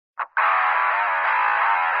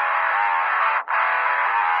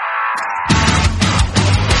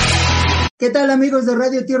¿Qué tal, amigos de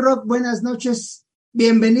Radio T-Rock? Buenas noches.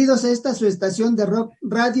 Bienvenidos a esta su estación de rock,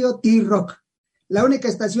 Radio T-Rock, la única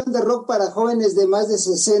estación de rock para jóvenes de más de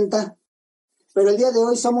 60. Pero el día de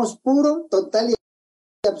hoy somos puro, total y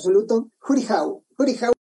absoluto Hootie How. Hootie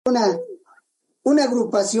How, una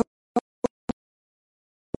agrupación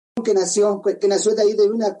que nació de ahí de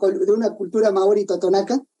una cultura maori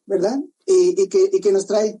totonaca, ¿verdad? Y que nos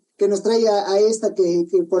trae a esta que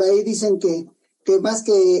por ahí dicen que más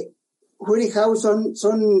que Hootie How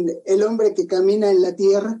son el hombre que camina en la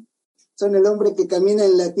tierra,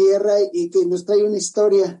 y que nos trae una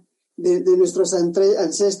historia de nuestros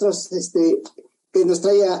ancestros, que nos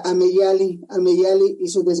trae a Meyali y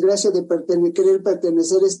su desgracia de querer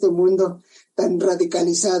pertenecer a este mundo tan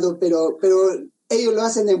radicalizado, pero ellos lo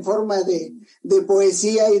hacen en forma de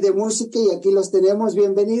poesía y de música, y aquí los tenemos.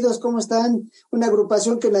 Bienvenidos, ¿cómo están? Una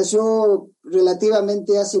agrupación que nació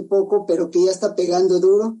relativamente hace poco, pero que ya está pegando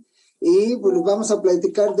duro. Y pues vamos a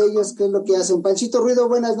platicar de ellos, qué es lo que hacen. Panchito Ruido,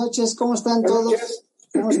 buenas noches, ¿cómo están todos?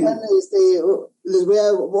 ¿Cómo están?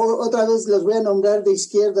 Otra vez los voy a nombrar de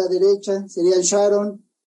izquierda a derecha. Serían Sharon,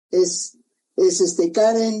 es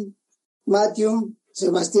Karen, Matthew,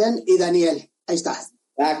 Sebastián y Daniel. Ahí está.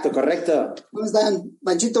 Exacto, correcto. ¿Cómo están?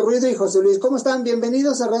 Panchito Ruido y José Luis, ¿cómo están?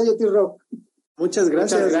 Bienvenidos a Radio T-Rock. Muchas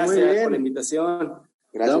gracias muy bien por la invitación.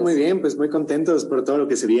 Gracias. Todo muy bien, pues muy contentos por todo lo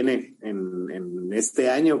que se viene en este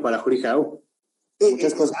año para Hootie How.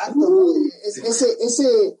 Muchas cosas. Exacto,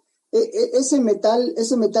 ese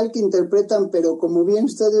metal que interpretan, pero como bien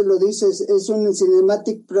ustedes lo dicen, es un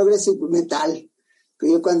cinematic progressive metal.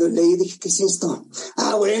 Que yo cuando leí dije, ¿qué es esto?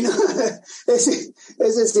 Bueno,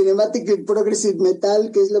 ese cinematic progressive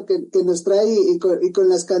metal, que es lo que nos trae, y con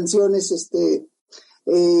las canciones,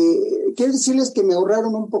 quiero decirles que me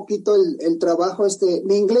ahorraron un poquito el trabajo.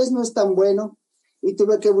 Mi inglés no es tan bueno y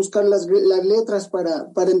tuve que buscar las letras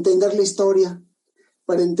para entender la historia.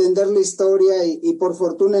 Y por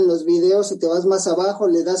fortuna en los videos, si te vas más abajo,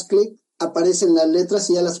 le das clic, aparecen las letras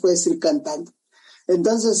y ya las puedes ir cantando.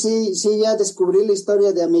 Entonces sí, ya descubrí la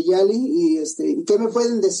historia de Ameyali y ¿qué me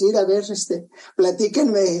pueden decir? A ver,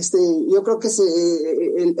 platíquenme, yo creo que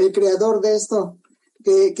el creador de esto,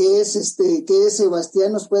 que es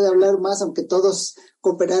Sebastián, nos puede hablar más, aunque todos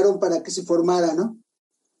cooperaron para que se formara, ¿no?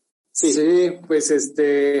 Sí, pues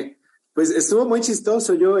estuvo muy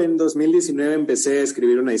chistoso. Yo en 2019 empecé a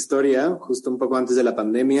escribir una historia, justo un poco antes de la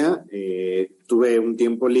pandemia. Tuve un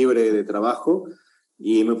tiempo libre de trabajo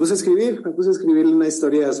y me puse a escribir una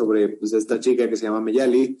historia sobre pues esta chica que se llama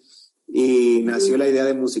Meyali, y nació la idea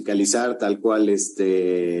de musicalizar tal cual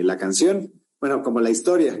la canción, bueno, como la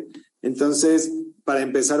historia. Entonces, para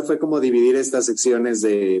empezar fue como dividir estas secciones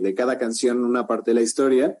de cada canción, una parte de la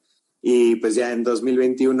historia. Y pues ya en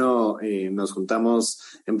 2021 nos juntamos,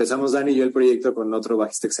 empezamos Dani y yo el proyecto con otro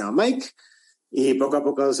bajista que se llama Mike, y poco a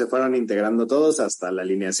poco se fueron integrando todos hasta la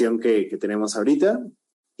alineación que tenemos ahorita.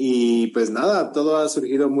 Y pues nada, todo ha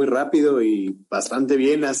surgido muy rápido y bastante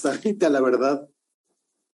bien hasta ahorita, la verdad.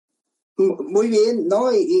 Muy bien,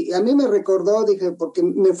 ¿no? Y a mí me recordó, dije, porque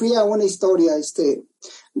me fui a una historia,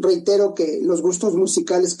 reitero que los gustos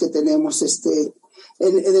musicales que tenemos,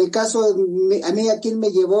 en el caso, a mí, ¿a quién me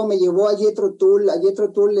llevó? Me llevó a Jethro Tull.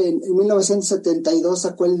 En 1972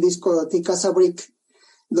 sacó el disco de Casa Brick,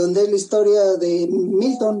 donde es la historia de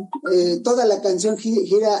Milton. Toda la canción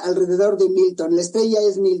gira alrededor de Milton. La estrella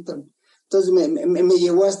es Milton. Entonces me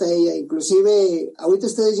llevó hasta ella. Inclusive, ahorita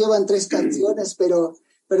ustedes llevan 3 canciones, pero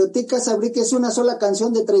Casa Brick es una sola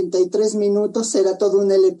canción de 33 minutos. Era todo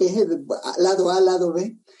un LP, lado A, lado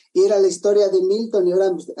B. Y era la historia de Milton, y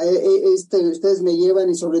ahora ustedes me llevan,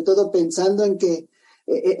 y sobre todo pensando en que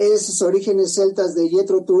esos orígenes celtas de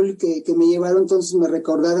Jethro Tull que me llevaron, entonces me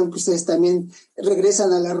recordaron que ustedes también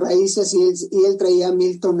regresan a las raíces, y él traía a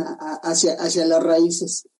Milton hacia las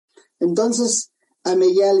raíces. Entonces, a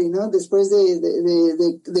Meyali, ¿no? Después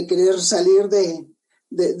de querer salir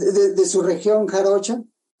de su región jarocha,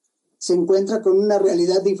 se encuentra con una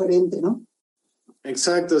realidad diferente, ¿no?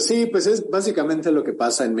 Exacto, sí, pues es básicamente lo que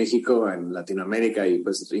pasa en México, en Latinoamérica, y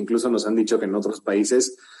pues incluso nos han dicho que en otros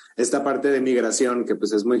países esta parte de migración que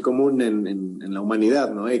pues es muy común en la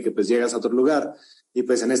humanidad, ¿no? Y que pues llegas a otro lugar, y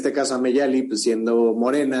pues en este caso a Meyali, pues siendo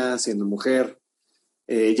morena, siendo mujer,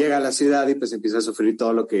 llega a la ciudad y pues empieza a sufrir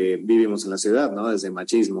todo lo que vivimos en la ciudad, ¿no? Desde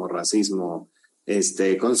machismo, racismo,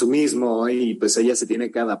 consumismo, y pues ella se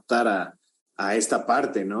tiene que adaptar a esta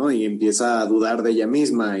parte, ¿no? Y empieza a dudar de ella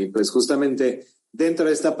misma, y pues justamente dentro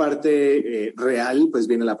de esta parte real, pues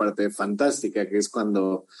viene la parte fantástica, que es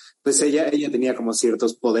cuando pues ella tenía como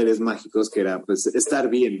ciertos poderes mágicos que era pues estar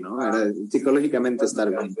bien, ¿no? Era psicológicamente estar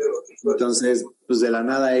bien. Entonces, pues de la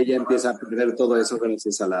nada ella empieza a perder todo eso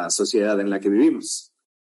gracias a la sociedad en la que vivimos.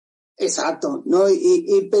 Exacto, ¿no?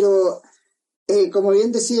 Pero como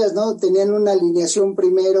bien decías, ¿no? Tenían una alineación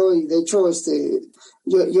primero y de hecho,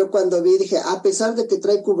 yo cuando vi dije, a pesar de que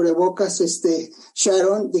trae cubrebocas,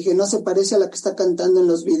 Sharon, dije, no se parece a la que está cantando en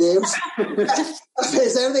los videos. A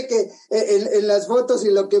pesar de que en las fotos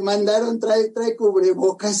y lo que mandaron trae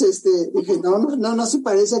cubrebocas, dije, no se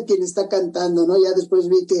parece a quien está cantando, ¿no? Ya después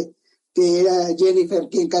vi que era Jennifer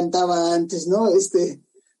quien cantaba antes, ¿no?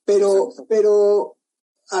 Pero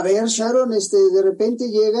a ver, Sharon, de repente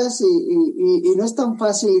llegas y no es tan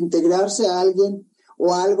fácil integrarse a alguien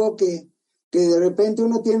o algo que de repente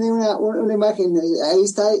uno tiene una imagen, ahí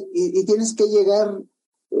está, y tienes que llegar,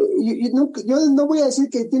 yo no voy a decir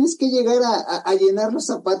que tienes que llegar a llenar los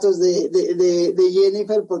zapatos de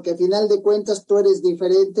Jennifer, porque al final de cuentas tú eres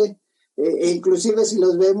diferente, e inclusive si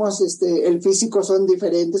los vemos, el físico son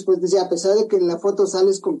diferentes, pues decía, a pesar de que en la foto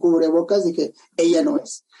sales con cubrebocas, dije, ella no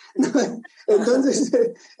es. Entonces,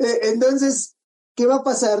 ¿qué va a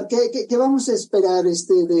pasar? ¿Qué vamos a esperar?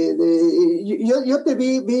 Yo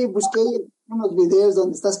te busqué unos videos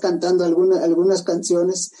donde estás cantando algunas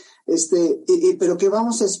canciones, pero ¿qué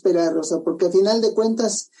vamos a esperar? O sea, porque al final de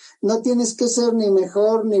cuentas no tienes que ser ni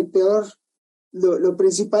mejor ni peor. Lo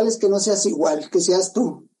principal es que no seas igual, que seas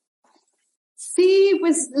tú. Sí,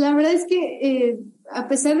 pues la verdad es que a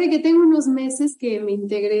pesar de que tengo unos meses que me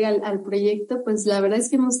integré al proyecto, pues la verdad es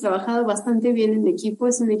que hemos trabajado bastante bien en equipo.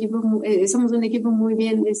 Somos un equipo muy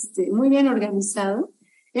bien organizado.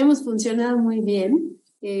 Hemos funcionado muy bien.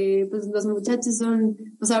 Pues los muchachos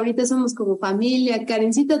pues ahorita somos como familia.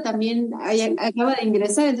 Karencito también acaba de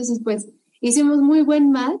ingresar, entonces pues hicimos muy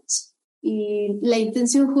buen match. Y la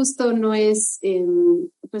intención justo no es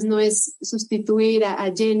sustituir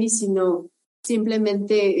a Jenny, sino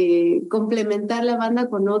simplemente complementar la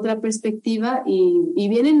banda con otra perspectiva y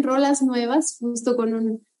vienen rolas nuevas justo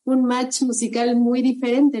con un match musical muy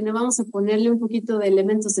diferente, ¿no? Vamos a ponerle un poquito de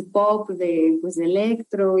elementos de pop, de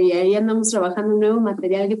electro, y ahí andamos trabajando un nuevo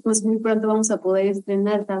material que pues muy pronto vamos a poder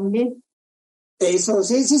estrenar también. Eso,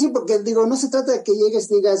 sí, porque digo, no se trata de que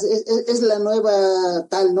llegues y digas, es la nueva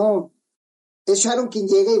tal, no. Es Sharon quien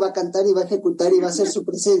llega y va a cantar y va a ejecutar y va a hacer su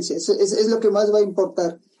presencia. Es lo que más va a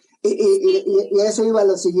importar. Y a eso iba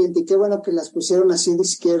lo siguiente, y qué bueno que las pusieron así de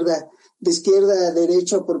izquierda a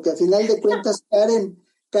derecha, porque al final de cuentas, Karen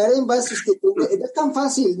vas, no es tan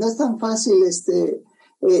fácil,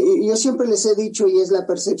 yo siempre les he dicho, y es la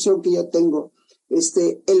percepción que yo tengo,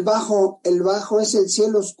 el bajo es el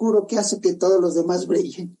cielo oscuro que hace que todos los demás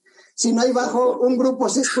brillen. Si no hay bajo, un grupo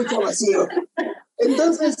se escucha vacío.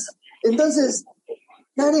 Entonces,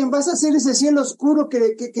 Karen, vas a hacer ese cielo oscuro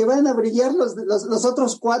que van a brillar los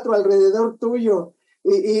otros cuatro alrededor tuyo.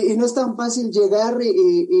 Y no es tan fácil llegar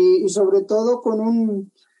y sobre todo con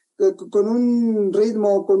un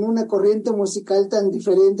ritmo, con una corriente musical tan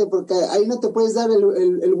diferente, porque ahí no te puedes dar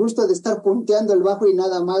el gusto de estar punteando el bajo y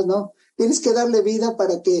nada más, ¿no? Tienes que darle vida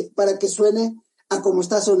para que suene a como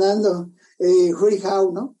está sonando Hurry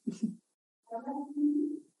How, ¿no?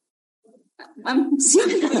 Sí.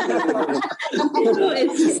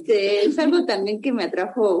 Es algo también que me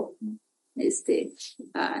atrajo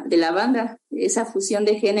de la banda, esa fusión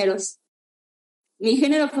de géneros. Mi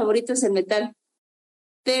género favorito es el metal,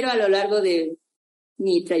 pero a lo largo de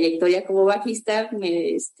mi trayectoria como bajista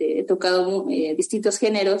he tocado distintos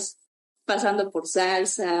géneros, pasando por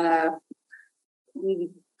salsa.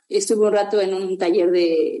 Estuve un rato en un taller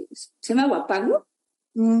 ¿se llama guapango?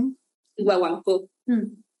 Guaguancó.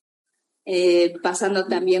 Pasando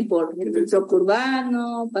también por el rock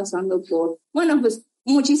urbano, pasando por, pues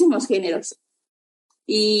muchísimos géneros.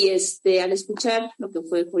 Y al escuchar lo que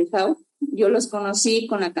fue Hurry How, yo los conocí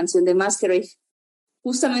con la canción de Masquerade.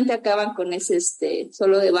 Justamente acaban con ese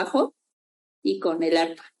solo de bajo y con el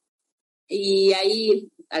arpa. Y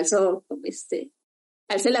ahí alcé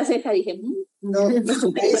la ceja, dije, no,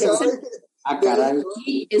 eso. Caray.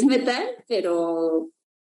 Sí, es metal, pero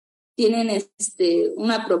tienen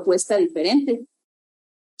una propuesta diferente.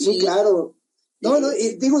 Sí, claro. No,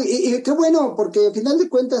 y digo, y qué bueno, porque al final de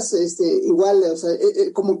cuentas, igual, o sea,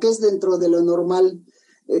 como que es dentro de lo normal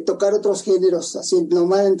tocar otros géneros, así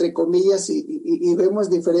normal entre comillas, y vemos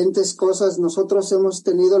diferentes cosas. Nosotros hemos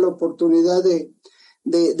tenido la oportunidad de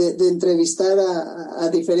entrevistar a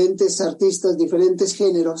diferentes artistas, diferentes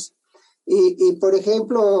géneros, Y por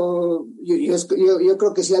ejemplo, yo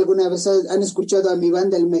creo que si alguna vez han escuchado a mi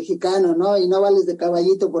banda El Mexicano, ¿no? Y no vales de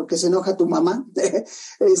caballito porque se enoja tu mamá.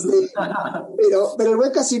 Pero el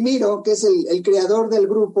buen Casimiro, que es el creador del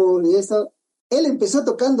grupo y esto, él empezó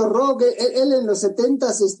tocando rock. Él en los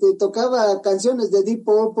 70s tocaba canciones de Deep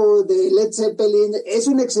Purple, de Led Zeppelin. Es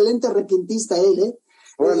un excelente requintista él, ¿eh?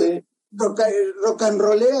 Órale. Rock and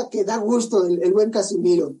rollera que da gusto el buen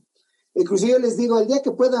Casimiro. Inclusive yo les digo, el día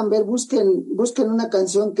que puedan ver, busquen una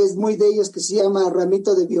canción que es muy de ellos, que se llama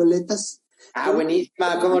Ramito de Violetas. Ah,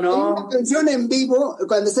 buenísima, ¿cómo no? Una canción en vivo,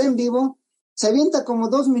 cuando está en vivo, se avienta como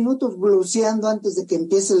 2 minutos bluseando antes de que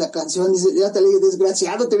empiece la canción. Dice, ya te le digo,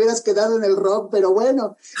 desgraciado, te hubieras quedado en el rock, pero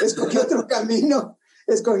bueno, escogí otro camino.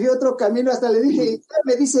 Hasta le dije,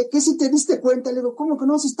 me dice, ¿qué si te diste cuenta? Le digo, ¿cómo que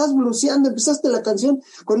no? Si estás bluseando, empezaste la canción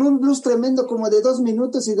con un blues tremendo como de 2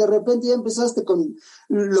 minutos y de repente ya empezaste con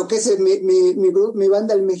lo que es mi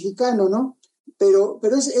banda El Mexicano, ¿no? Pero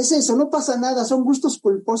es eso, no pasa nada, son gustos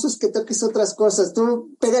culposos que toques otras cosas. Tú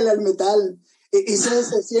pégale al metal y sea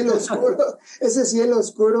ese cielo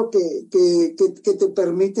oscuro que te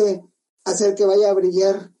permite hacer que vaya a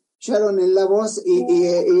brillar Sharon en la voz y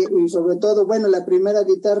sobre todo, bueno, la primera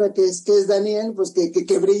guitarra que es Daniel, pues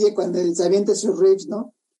que brille cuando se aviente sus riffs,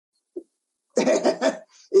 ¿no?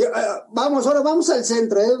 Ahora vamos al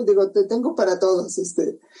centro, digo, te tengo para todos.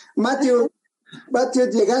 Matthew,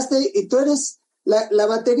 llegaste y tú eres, la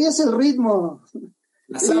batería es el ritmo.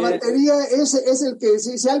 La batería es el que,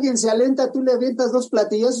 si alguien se alenta, tú le avientas 2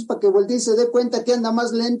 platillazos para que voltee y se dé cuenta que anda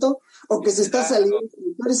más lento o que se está saliendo.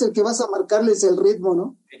 Tú eres el que vas a marcarles el ritmo,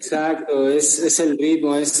 ¿no? Exacto, es el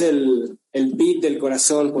ritmo, es el beat del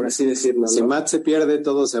corazón, por así decirlo, ¿no? Si Matt se pierde,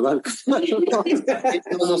 todo se va.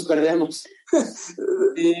 Todos nos perdemos.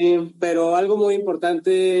 Pero algo muy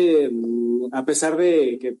importante, a pesar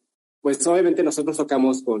de que, pues obviamente nosotros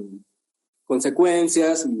tocamos con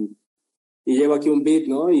secuencias y llevo aquí un beat,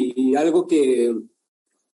 ¿no? Y algo que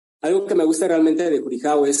me gusta realmente de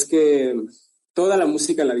Jurijao es que toda la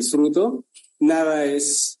música la disfruto, nada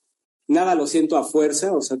lo siento a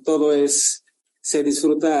fuerza, o sea, todo se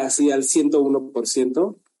disfruta así al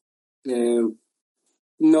 101%.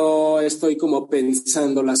 No estoy como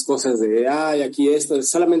pensando las cosas de, aquí esto,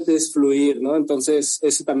 solamente es fluir, ¿no? Entonces,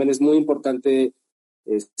 eso también es muy importante,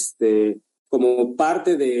 como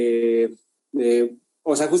parte de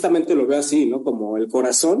o sea, justamente lo veo así, ¿no? Como el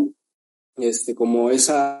corazón, como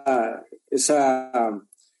esa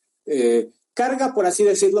carga, por así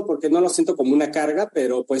decirlo, porque no lo siento como una carga,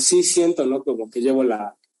 pero pues sí siento, ¿no? Como que llevo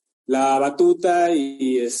la batuta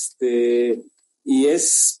y es,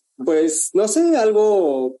 pues, no sé,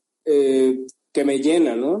 algo que me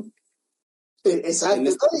llena, ¿no? Exacto,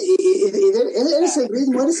 ¿no? Y eres el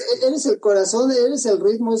ritmo, eres el corazón, eres el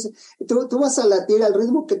ritmo. Tú vas a latir al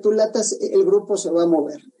ritmo que tú latas, el grupo se va a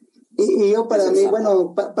mover. Y yo para mí,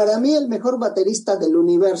 bueno, para mí el mejor baterista del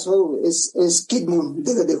universo es Kid Moon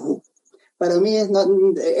de The Who. Para mí él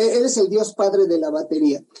es el dios padre de la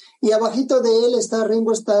batería. Y abajito de él está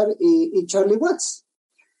Ringo Starr y Charlie Watts.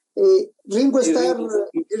 Ringo Starr,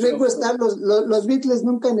 los Beatles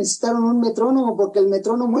nunca necesitaron un metrónomo porque el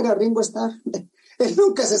metrónomo era Ringo Starr. Él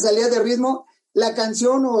nunca se salía de ritmo, la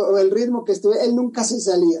canción o el ritmo que estuviera, él nunca se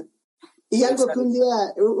salía. Y algo que un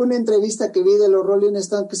día, una entrevista que vi de los Rolling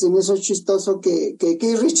Stones que se me hizo chistoso, que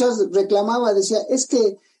Keith Richards reclamaba, decía, es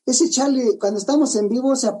que ese Charlie, cuando estamos en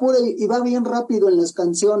vivo, se apura y va bien rápido en las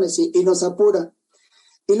canciones y nos apura.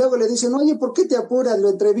 Y luego le dicen, oye, ¿por qué te apuras? Lo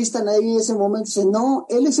entrevistan ahí en ese momento. Dice, no,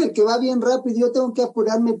 él es el que va bien rápido, yo tengo que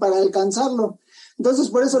apurarme para alcanzarlo. Entonces,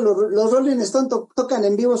 por eso los Rolling Stones tocan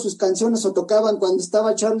en vivo sus canciones, o tocaban cuando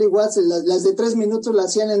estaba Charlie Watts, las de 3 minutos las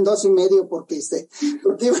hacían en 2.5 porque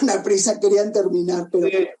iban a prisa, querían terminar. Pero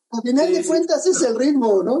al final de cuentas es el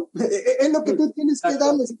ritmo, ¿no? Es lo que tú tienes que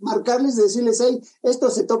darles, marcarles, decirles, hey, esto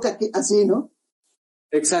se toca aquí, así, ¿no?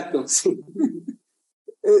 Exacto, sí.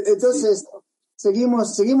 Entonces...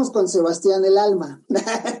 Seguimos con Sebastián, el alma.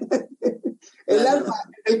 El alma,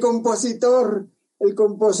 el compositor.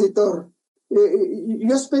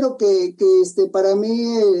 Yo espero que para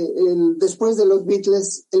mí, después de los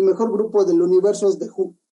Beatles, el mejor grupo del universo es The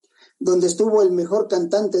Who, donde estuvo el mejor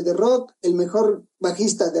cantante de rock, el mejor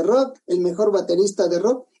bajista de rock, el mejor baterista de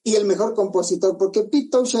rock y el mejor compositor, porque Pete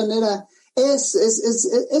Townshend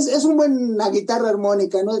es un buena guitarra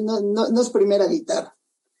armónica, no es primera guitarra.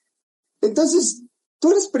 Entonces,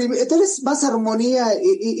 tú eres más armonía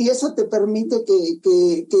y eso te permite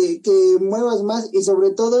que muevas más, y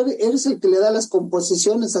sobre todo eres el que le da las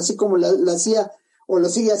composiciones, así como la hacía o lo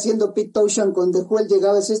sigue haciendo Pete Townshend con The Who.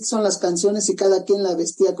 Llegaba y decía, estas son las canciones y cada quien la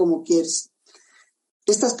vestía como quieres.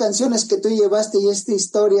 estas canciones que tú llevaste y esta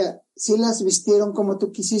historia, ¿sí las vistieron como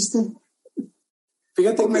tú quisiste?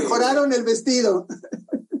 Fíjate ¿O que mejoraron el vestido?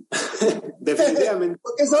 definitivamente.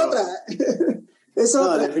 Porque es otra. Es No,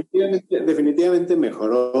 otra. definitivamente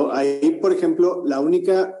mejoró. Ahí, por ejemplo, la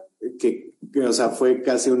única o sea, fue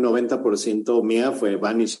casi un 90% mía fue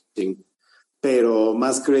Vanishing. Pero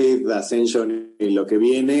Masquerade, Ascension y lo que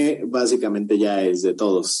viene, básicamente ya es de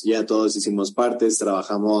todos. Ya todos hicimos partes,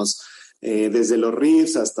 trabajamos desde los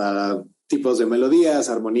riffs hasta tipos de melodías,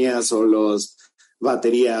 armonías, solos,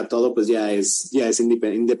 batería, todo pues ya es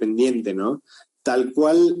independiente, ¿no? Tal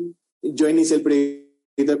cual, yo inicié el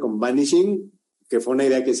proyecto con Vanishing, que fue una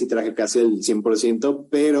idea que sí traje casi el 100%,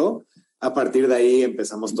 pero a partir de ahí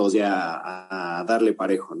empezamos todos ya a darle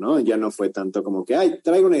parejo, ¿no? Ya no fue tanto como que, ay,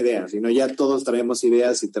 traigo una idea, sino ya todos traemos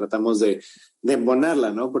ideas y tratamos de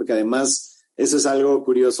embonarla, ¿no? Porque además eso es algo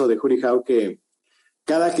curioso de Huri Hao, que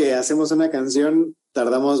cada que hacemos una canción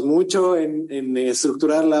tardamos mucho en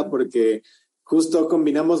estructurarla porque justo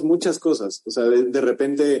combinamos muchas cosas. O sea, de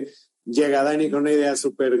repente llega Dani con una idea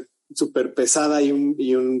súper pesada y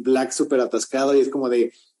un black súper atascado y es como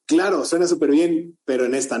de, claro, suena súper bien, pero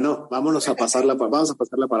en esta no, vamos a pasarla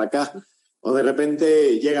para acá. O de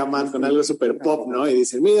repente llega Matt con algo súper pop, ¿no? Y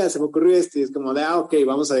dicen, mira, se me ocurrió esto, y es como de, ok,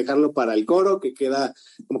 vamos a dejarlo para el coro que queda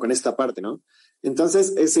como con esta parte, ¿no?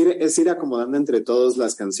 Entonces es ir acomodando entre todos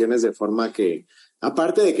las canciones de forma que,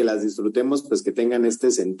 aparte de que las disfrutemos, pues que tengan este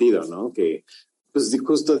sentido, ¿no? Que pues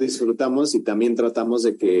justo disfrutamos y también tratamos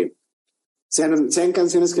de que sean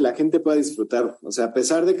canciones que la gente pueda disfrutar. O sea, a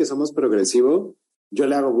pesar de que somos progresivo, yo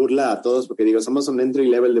le hago burla a todos porque digo, somos un entry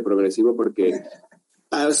level de progresivo porque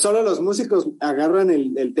solo los músicos agarran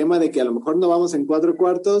el tema de que a lo mejor no vamos en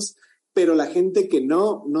 4/4, pero la gente que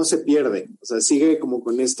no se pierde. O sea, sigue como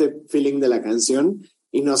con este feeling de la canción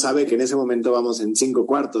y no sabe que en ese momento vamos en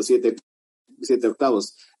 5/4,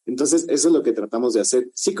 7/8. Entonces, eso es lo que tratamos de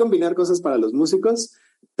hacer. Sí combinar cosas para los músicos,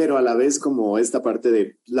 pero a la vez como esta parte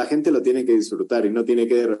de la gente lo tiene que disfrutar y no tiene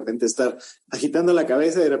que de repente estar agitando la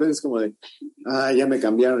cabeza y de repente es como de, ya me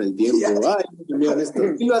cambiaron el tiempo, ya me cambiaron esto.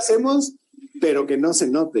 Y lo hacemos, pero que no se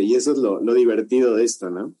note, y eso es lo divertido de esto,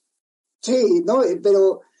 ¿no? Sí, no,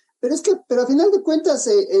 pero es que, pero a final de cuentas,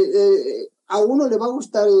 a uno le va a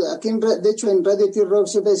gustar. Aquí, de hecho, en Radio T-Rock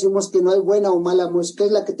siempre decimos que no hay buena o mala música,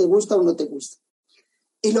 es la que te gusta o no te gusta.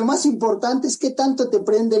 Y lo más importante es qué tanto te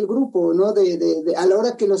prende el grupo, ¿no? A la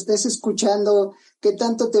hora que lo estés escuchando, qué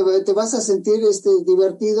tanto te vas a sentir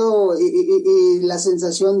divertido y la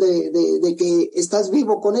sensación de que estás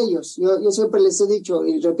vivo con ellos. Yo siempre les he dicho,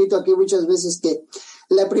 y repito aquí muchas veces, que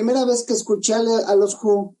la primera vez que escuché a los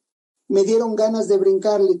Who, me dieron ganas de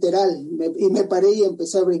brincar, literal, y me paré y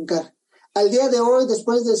empecé a brincar. Al día de hoy,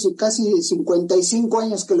 después de casi 55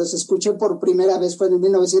 años que los escuché por primera vez, fue en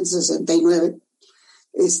 1969,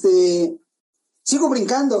 sigo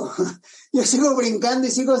brincando. Yo sigo brincando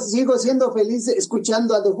y sigo siendo feliz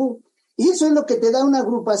escuchando a The Who. Y eso es lo que te da una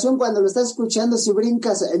agrupación cuando lo estás escuchando. Si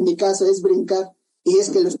brincas, en mi caso es brincar, y es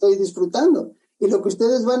que lo estoy disfrutando. Y lo que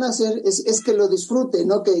ustedes van a hacer es que lo disfruten,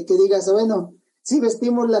 ¿no? Que digas, bueno, sí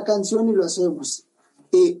vestimos la canción y lo hacemos.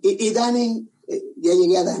 Y Dani, ya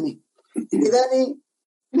llegué a Dani. Y Dani,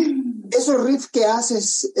 esos riffs que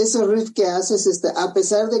haces, a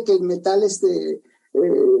pesar de que el metal es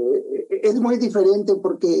muy diferente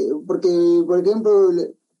porque, por ejemplo,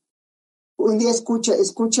 un día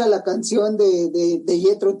escucha la canción de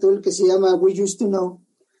Jethro Tull que se llama We Used to Know,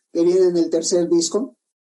 que viene en el tercer disco,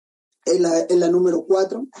 en la número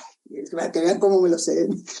 4. Para que vean cómo me lo sé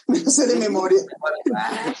de memoria.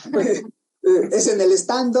 Es en el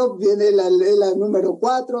stand-up, viene la número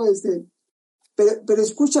 4, pero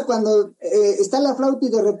escucha cuando está la flauta y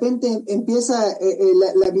de repente empieza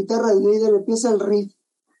la guitarra líder, empieza el riff,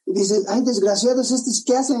 y dices, ay, desgraciados estos,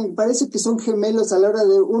 ¿qué hacen? Parece que son gemelos a la hora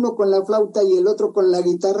de uno con la flauta y el otro con la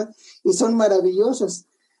guitarra, y son maravillosos.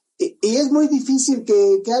 Y es muy difícil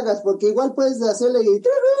que hagas, porque igual puedes hacerle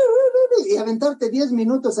y aventarte 10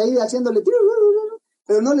 minutos ahí haciéndole,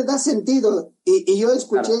 pero no le da sentido. Y yo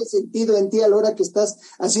escuché sentido en ti a la hora que estás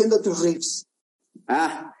haciendo tus riffs.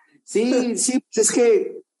 Sí, pues es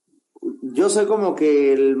que yo soy como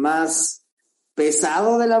que el más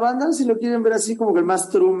pesado de la banda, si lo quieren ver así, como que el más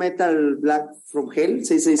true metal Black from Hell,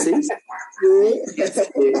 666.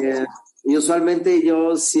 Y usualmente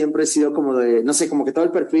yo siempre he sido como de, no sé, como que todo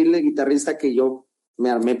el perfil de guitarrista que yo me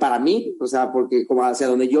armé para mí, o sea, porque como hacia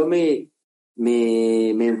donde yo me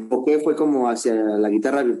enfoqué fue como hacia la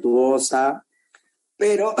guitarra virtuosa,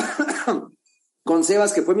 pero con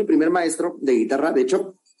Sebas, que fue mi primer maestro de guitarra, de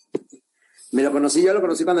hecho, yo lo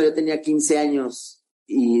conocí cuando yo tenía 15 años,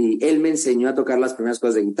 y él me enseñó a tocar las primeras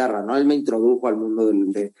cosas de guitarra, ¿no? Él me introdujo al mundo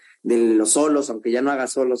de los solos, aunque ya no haga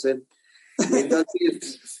solos él.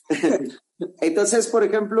 Entonces, por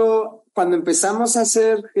ejemplo, cuando empezamos a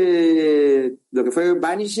hacer lo que fue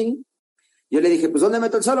Vanishing, yo le dije, pues, ¿dónde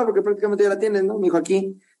meto el solo? Porque prácticamente ya la tienes, ¿no? Me dijo,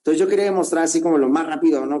 aquí. Entonces yo quería demostrar así como lo más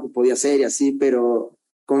rápido, ¿no? Que podía ser y así, pero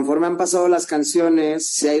conforme han pasado las canciones,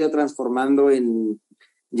 se ha ido transformando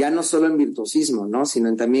ya no solo en virtuosismo, ¿no? Sino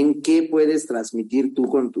en también qué puedes transmitir tú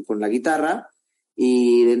con la guitarra.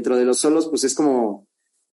 Y dentro de los solos, pues es como,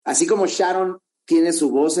 así como Sharon tiene su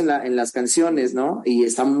voz en las canciones, ¿no? Y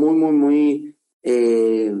está muy, muy, muy,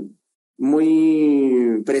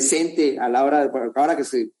 muy presente a la ahora que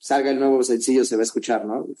se salga el nuevo sencillo se va a escuchar,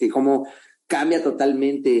 ¿no? Que cómo cambia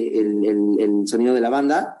totalmente el sonido de la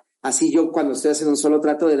banda. Así yo cuando estoy haciendo un solo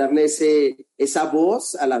trato de darle esa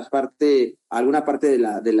voz a alguna parte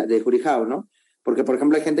de Jurijao, ¿no? Porque, por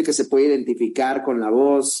ejemplo, hay gente que se puede identificar con la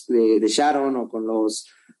voz de Sharon o con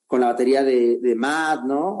la batería de Matt,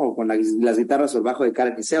 ¿no? O con las guitarras o el bajo de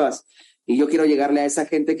Karen y Sebas. Y yo quiero llegarle a esa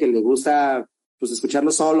gente que le gusta, pues, escuchar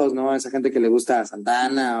los solos, ¿no? A esa gente que le gusta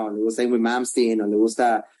Santana, o le gusta Ingrid Malmsteen, o le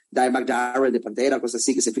gusta Dimebag Darrell de Pantera, cosas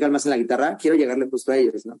así, que se fijan más en la guitarra. Quiero llegarle justo a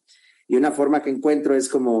ellos, ¿no? Y una forma que encuentro es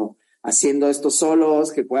como haciendo estos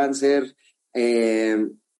solos que puedan ser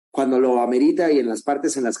cuando lo amerita y en las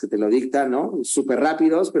partes en las que te lo dicta, ¿no? Súper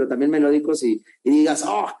rápidos, pero también melódicos y digas,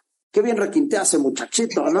 ¡oh, qué bien requintea ese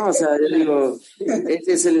muchachito!, ¿no? O sea, yo digo,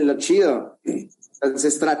 ese es lo chido.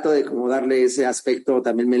 Entonces trato de como darle ese aspecto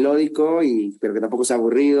también melódico, pero que tampoco sea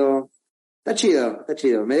aburrido. Está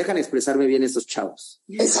chido. Me dejan expresarme bien estos chavos.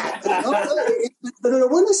 Exacto, ¿no? Pero lo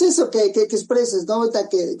bueno es eso que expreses, ¿no? Ahorita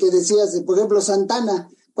que decías, por ejemplo, Santana.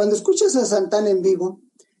 Cuando escuchas a Santana en vivo,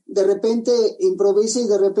 de repente improvisa y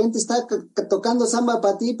de repente está tocando samba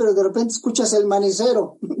para ti, pero de repente escuchas el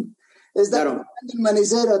manicero. Está tocando el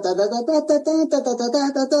manicero.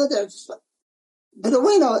 Pero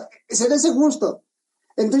bueno, será ese gusto.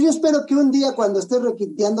 Entonces yo espero que un día cuando estés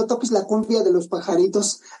requinteando toques la cumbia de los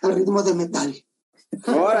pajaritos al ritmo de metal.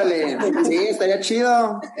 Órale, sí, estaría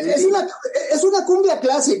chido. Es una cumbia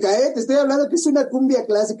clásica, ¿eh? Te estoy hablando que es una cumbia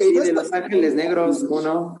clásica. Y de Los Ángeles Negros, ¿cómo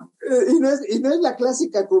no? Y no es la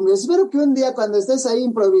clásica cumbia. Espero que un día cuando estés ahí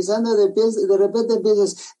improvisando de repente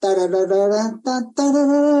empieces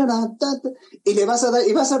y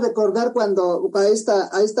vas a recordar cuando a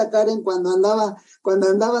esta Karen cuando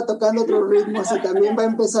andaba tocando otros ritmos y también va a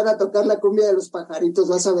empezar a tocar la cumbia de los pajaritos,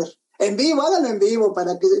 vas a ver. En vivo, háganlo en vivo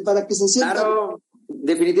para que se sienta. Claro.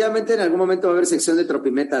 Definitivamente en algún momento va a haber sección de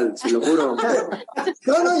Tropimetal, se lo juro.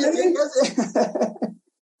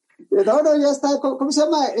 Ya está. ¿Cómo se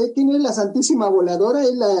llama? ¿Quién es la Santísima Voladora?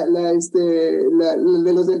 Es la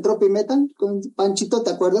de los del Tropimetal, con Panchito,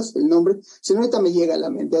 ¿te acuerdas el nombre? Si no, ahorita me llega a la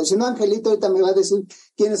mente. O si no, Angelito ahorita me va a decir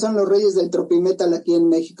quiénes son los reyes del Tropimetal aquí en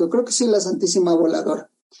México. Creo que sí, la Santísima Voladora.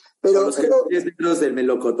 Pero los del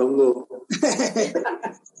melocotongo.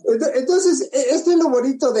 Entonces, esto es lo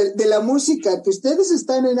bonito de la música, que ustedes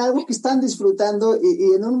están en algo que están disfrutando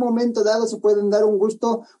y en un momento dado se pueden dar un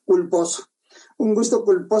gusto culposo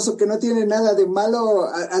que no tiene nada de malo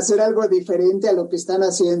hacer algo diferente a lo que están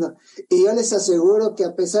haciendo. Y yo les aseguro que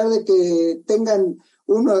a pesar de que tengan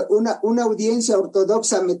una audiencia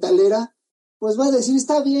ortodoxa metalera, pues va a decir,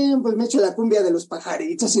 está bien, pues me echo la cumbia de los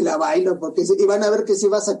pajaritos y la bailo, y van a ver que sí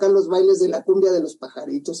va a sacar los bailes de la cumbia de los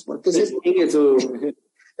pajaritos, porque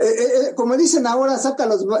como dicen ahora, saca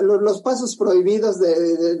los pasos prohibidos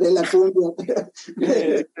de la cumbia.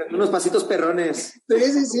 Unos pasitos perrones.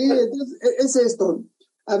 Sí, entonces, es esto.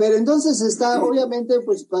 A ver, entonces está, obviamente,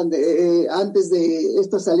 pues cuando antes de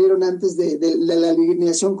esto salieron antes de la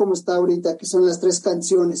alineación como está ahorita, que son las 3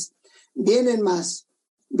 canciones. Vienen más.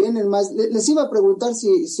 Les iba a preguntar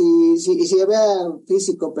si había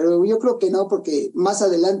físico, pero yo creo que no, porque más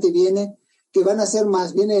adelante viene que van a ser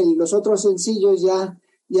más. Vienen los otros sencillos ya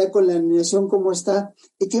con la animación como está.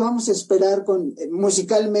 ¿Y qué vamos a esperar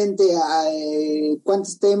musicalmente?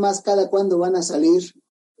 ¿Cuántos temas? ¿Cada cuándo van a salir?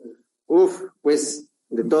 Pues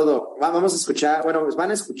de todo. Vamos a escuchar,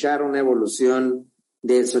 van a escuchar una evolución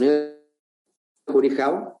del sonido de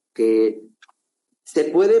Jurijao, que se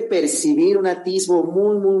puede percibir un atisbo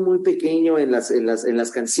muy, muy, muy pequeño en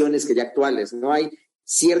las canciones que ya actuales, ¿no? Hay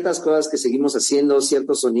ciertas cosas que seguimos haciendo,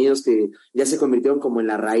 ciertos sonidos que ya se convirtieron como en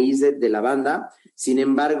la raíz de la banda. Sin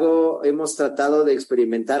embargo, hemos tratado de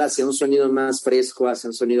experimentar hacia un sonido más fresco, hacia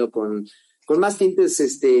un sonido con más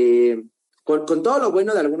tintes, con todo lo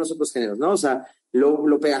bueno de algunos otros géneros, ¿no? O sea,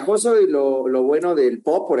 lo pegajoso y lo bueno del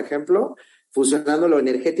pop, por ejemplo, fusionando lo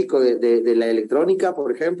energético de la electrónica,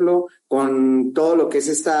 por ejemplo, con todo lo que es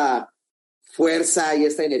esta fuerza y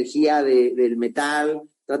esta energía del metal.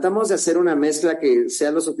 Tratamos de hacer una mezcla que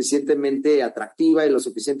sea lo suficientemente atractiva y lo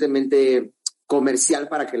suficientemente comercial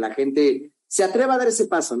para que la gente se atreva a dar ese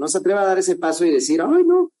paso, ¿no? Se atreva a dar ese paso y decir, ay,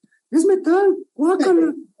 no, es metal,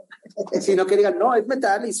 guácala. Sino que digan, no, es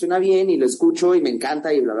metal y suena bien y lo escucho y me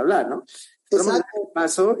encanta y bla, bla, bla, ¿no? Exacto.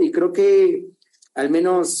 Paso, y creo que al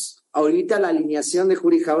menos ahorita la alineación de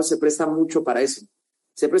Jury House se presta mucho para eso.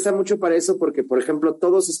 Se presta mucho para eso porque, por ejemplo,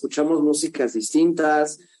 todos escuchamos músicas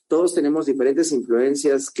distintas, todos tenemos diferentes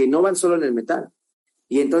influencias que no van solo en el metal.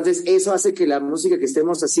 Y entonces eso hace que la música que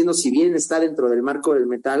estemos haciendo, si bien está dentro del marco del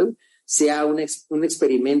metal, sea un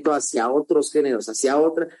experimento hacia otros géneros, hacia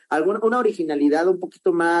una originalidad un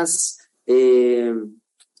poquito más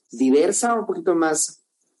diversa, un poquito más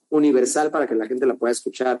universal para que la gente la pueda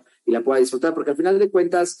escuchar y la pueda disfrutar, porque al final de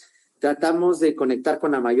cuentas tratamos de conectar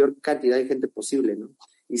con la mayor cantidad de gente posible, ¿no?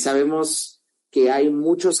 Y sabemos que hay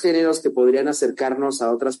muchos géneros que podrían acercarnos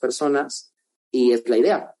a otras personas y es la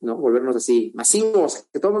idea, ¿no? Volvernos así masivos,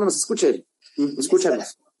 que todo el mundo nos escuche,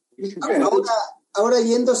 escúchanos. Ahora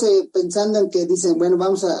yéndose pensando en que dicen, bueno,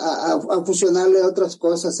 vamos a fusionarle otras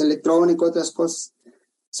cosas, electrónico, otras cosas.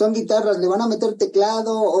 ¿Son guitarras? ¿Le van a meter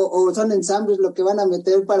teclado o son ensambles lo que van a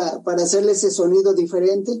meter para hacerle ese sonido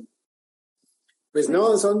diferente? Pues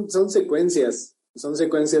no, son secuencias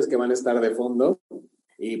que van a estar de fondo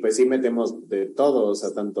y pues sí metemos de todo, o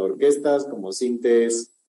sea, tanto orquestas como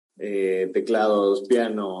sintes, teclados,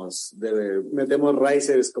 pianos, metemos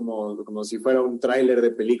risers como si fuera un tráiler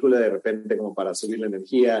de película de repente como para subir la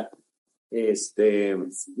energía,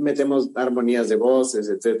 metemos armonías de voces,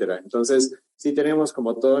 etcétera. Entonces sí tenemos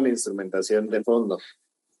como toda una instrumentación de fondo.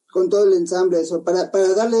 Con todo el ensamble, eso, para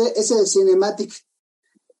darle ese cinematic,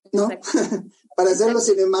 ¿no? Para hacerlo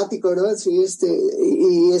cinemático, ¿no? Sí,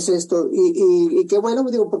 y es esto. Y qué bueno,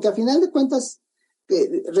 digo, porque al final de cuentas,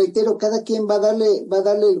 reitero, cada quien va a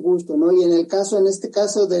darle el gusto, ¿no? Y en este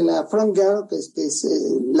caso de la front girl, que es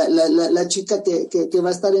la chica que va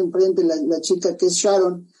a estar enfrente, la chica que es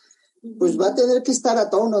Sharon, pues va a tener que estar a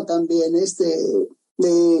tono también,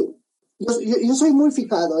 yo soy muy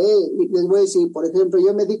fijado, les voy a decir, por ejemplo,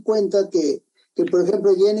 yo me di cuenta que por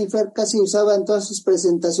ejemplo Jennifer casi usaba en todas sus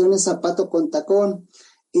presentaciones zapato con tacón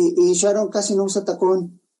y Sharon casi no usa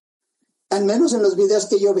tacón, al menos en los videos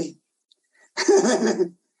que yo vi.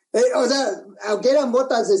 O sea, aunque eran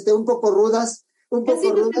botas un poco rudas,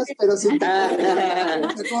 pero sin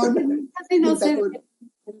tacón. No sé.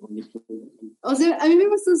 O sea, a mí me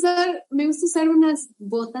gusta usar unas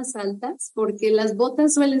botas altas porque las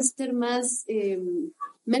botas suelen ser más,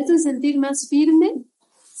 me hacen sentir más firme.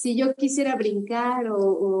 Si yo quisiera brincar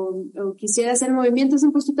o quisiera hacer movimientos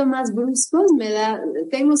un poquito más bruscos,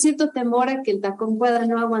 tengo cierto temor a que el tacón pueda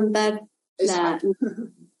no aguantar la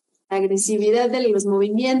agresividad de los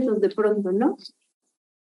movimientos de pronto, ¿no?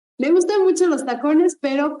 Me gustan mucho los tacones,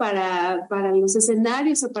 pero para los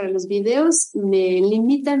escenarios o para los videos me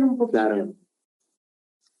limitan un poco. Claro.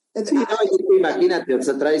 Sí, no, imagínate, o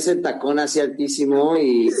sea, traes el tacón así altísimo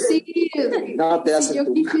y sí, no te das si yo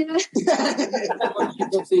quisiera.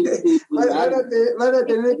 Van a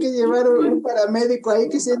tener que llevar un paramédico ahí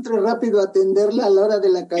que se entre rápido a atenderla a la hora de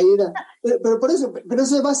la caída. Pero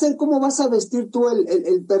eso va a ser cómo vas a vestir tú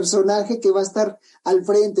el personaje que va a estar al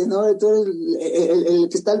frente, ¿no? Tú eres el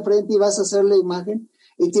que está al frente y vas a hacer la imagen.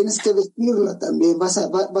 Y tienes que vestirla también, vas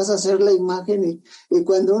a hacer la imagen y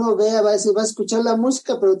cuando uno vea va a escuchar la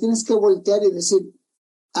música, pero tienes que voltear y decir,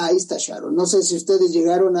 ahí está Sharon. No sé si ustedes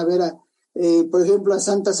llegaron a ver por ejemplo, a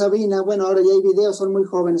Santa Sabina. Bueno, ahora ya hay videos, son muy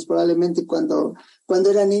jóvenes, probablemente cuando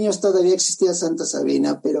eran niños todavía existía Santa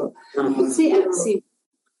Sabina, pero... Sí.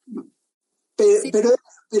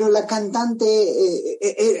 Pero la cantante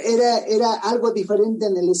era algo diferente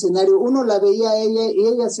en el escenario. Uno la veía a ella y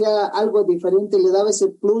ella hacía algo diferente, le daba ese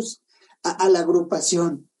plus a la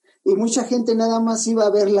agrupación. Y mucha gente nada más iba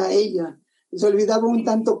a verla a ella. Se olvidaba un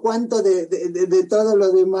tanto cuanto de todo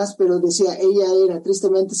lo demás, pero decía, ella era.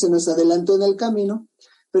 Tristemente se nos adelantó en el camino.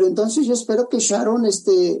 Pero entonces yo espero que Sharon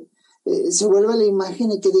se vuelva la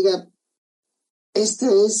imagen y que diga, este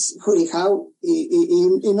es Jury House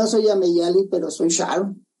y no soy Ameyali, pero soy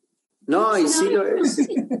Sharon. No, y sí lo es.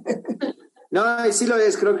 No, y sí lo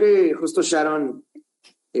es. Creo que justo Sharon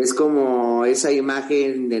es como esa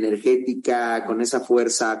imagen energética, con esa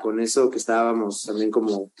fuerza, con eso que estábamos también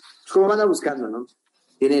como van a buscando, ¿no?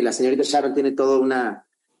 La señorita Sharon tiene todo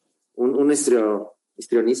un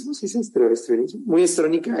histrionismo, ¿sí es histrionismo? Muy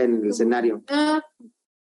estrónica en el escenario.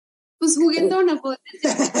 Pues juguetona, pues.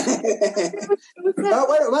 No,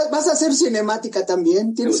 bueno, vas a hacer cinemática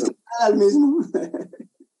también, tienes que estar al mismo.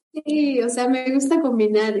 Sí, o sea, me gusta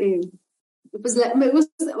combinar pues me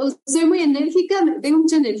gusta, soy muy enérgica, tengo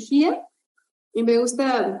mucha energía y me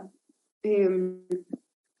gusta,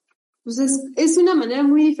 pues es una manera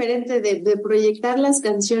muy diferente de proyectar las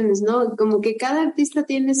canciones, ¿no? Como que cada artista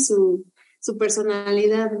tiene su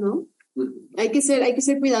personalidad, ¿no? Hay que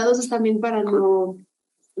ser cuidadosos también para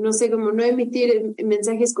no sé, como no emitir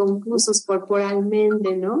mensajes confusos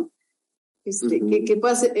corporalmente, ¿no? Que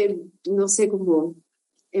pueda ser, no sé, como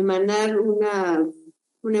emanar una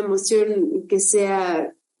emoción que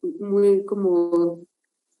sea muy como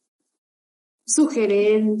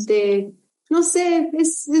sugerente, no sé,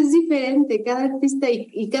 es diferente cada artista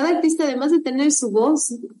y cada artista además de tener su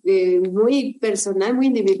voz muy personal, muy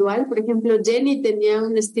individual. Por ejemplo, Jenny tenía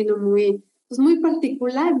un estilo pues muy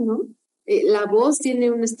particular, ¿no? La voz tiene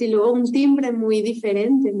un estilo, un timbre muy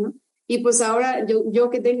diferente, ¿no? Y pues ahora yo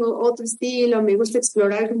que tengo otro estilo, me gusta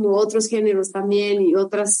explorar como otros géneros también y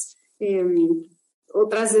otras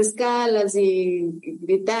escalas y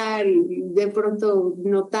gritar y de pronto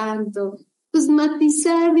no tanto, pues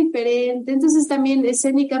matizar diferente. Entonces también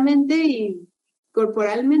escénicamente y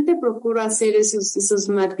corporalmente procuro hacer esos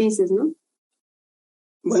matices, ¿no?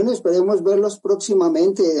 Bueno, esperemos verlos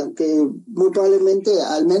próximamente, aunque muy probablemente,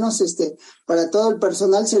 al menos para todo el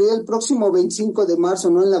personal, sería el próximo 25 de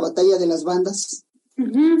marzo, ¿no? En la batalla de las bandas.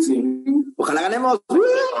 Sí. Ojalá ganemos.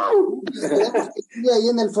 Esperemos que esté ahí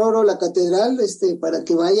en el foro La Catedral, para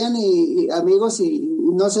que vayan y amigos, y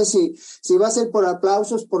no sé si va a ser por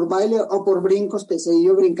aplausos, por baile o por brincos, que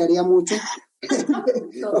yo brincaría mucho.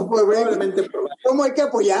 O por brincos. ¿Cómo hay que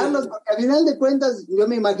apoyarlos? Porque al final de cuentas, yo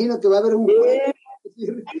me imagino que va a haber un juez.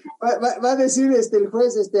 Va a decir el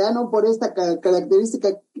juez, no, por esta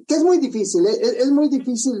característica, que es muy difícil, es muy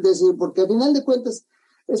difícil decir, porque al final de cuentas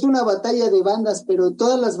es una batalla de bandas, pero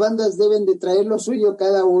todas las bandas deben de traer lo suyo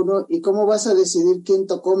cada uno, y cómo vas a decidir quién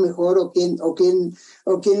tocó mejor o quién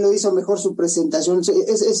lo hizo mejor su presentación.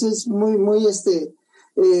 Es muy, muy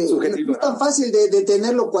subjetivo. No es tan fácil de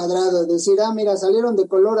tenerlo cuadrado, decir, mira, salieron de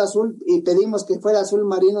color azul y pedimos que fuera azul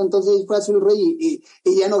marino, entonces fue azul rey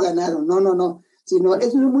y ya no ganaron. No. Sino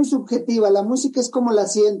es muy subjetiva, la música es como la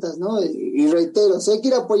sientas, ¿no? Y reitero, si hay que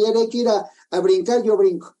ir a apoyar, hay que ir a brincar, yo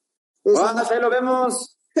brinco. ¿Cuándo se lo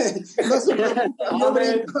vemos? No sé, yo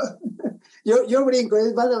brinco. Yo brinco.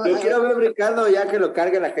 Yo quiero ver brincando ya que lo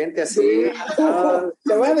cargue la gente así.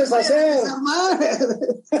 Te van a deshacer.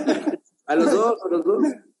 A los dos.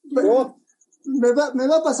 Me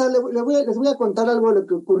va a pasar, les voy a contar algo de lo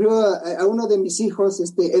que ocurrió a uno de mis hijos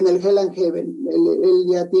en el Hell and Heaven. Él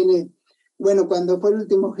ya tiene... Bueno, cuando fue el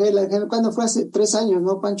último cuando fue hace 3 años,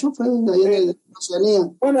 ¿no, Pancho? Fue ahí en el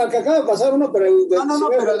Oceanía. Bueno, que acaba de pasar uno, pero... No,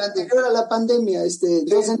 pero la anterior a la pandemia.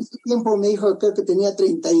 Entonces, en ese tiempo mi hijo creo que tenía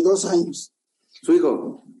 32 años. ¿Su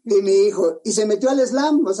hijo? Y mi hijo. Y se metió al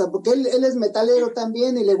slam, o sea, porque él es metalero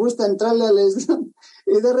también y le gusta entrarle al slam.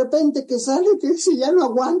 Y de repente que sale, que si ya no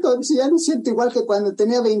aguanto, si ya no siento igual que cuando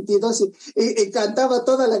tenía 22 y cantaba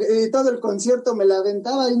todo el concierto, me la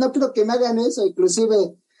aventaba. Y no creo que me hagan eso,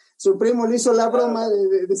 inclusive... Su primo le hizo la broma,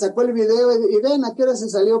 sacó el video y ven a qué hora se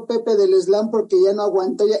salió Pepe del slam porque ya no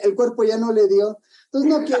aguantó, el cuerpo ya no le dio.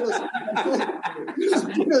 Entonces no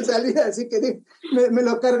quiero salir, así que me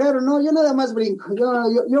lo cargaron. No, yo nada más brinco,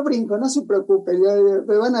 yo brinco, no se preocupen,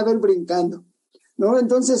 me van a ver brincando, ¿no?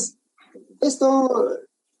 Entonces, esto,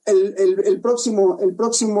 el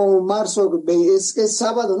próximo marzo, es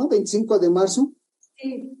sábado, ¿no? 25 de marzo.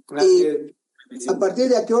 Sí. ¿A partir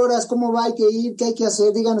de a qué horas? ¿Cómo va? ¿Hay que ir? ¿Qué hay que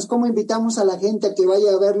hacer? Díganos, ¿cómo invitamos a la gente a que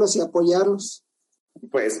vaya a verlos y apoyarlos?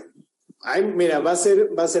 Pues, mira, va a ser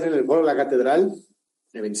en el Foro La Catedral,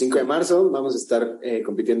 el 25 de marzo. Vamos a estar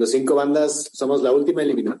compitiendo 5 bandas. Somos la última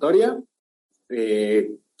eliminatoria.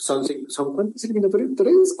 ¿Son cuántas eliminatorias?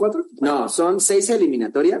 ¿3? ¿4? No, son 6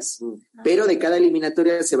 eliminatorias, pero de cada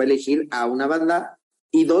eliminatoria se va a elegir a una banda.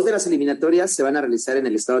 Y 2 de las eliminatorias se van a realizar en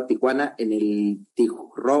el estado de Tijuana, en el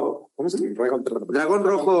 ¿cómo se llama? Dragón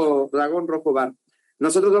Rojo Bar.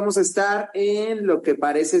 Nosotros vamos a estar en lo que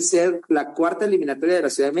parece ser la 4ª eliminatoria de la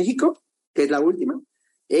Ciudad de México, que es la última,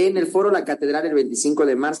 en el Foro La Catedral el 25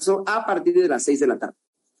 de marzo a partir de las 6 de la tarde.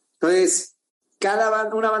 Entonces,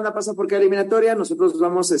 una banda pasa por cada eliminatoria. Nosotros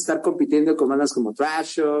vamos a estar compitiendo con bandas como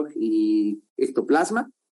Trash Shock y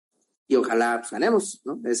Ectoplasma. Y ojalá pues, ganemos,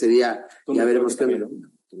 ¿no? Ese día ya veremos qué.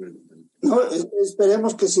 No,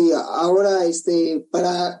 esperemos que sí. Ahora,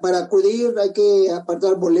 para acudir hay que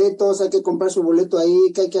apartar boletos, hay que comprar su boleto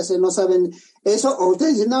ahí, ¿qué hay que hacer? No saben eso, o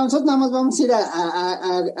ustedes dicen, no, nosotros nada más vamos a ir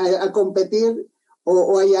a competir,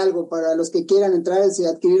 o hay algo para los que quieran entrar,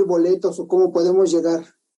 adquirir boletos, o cómo podemos llegar.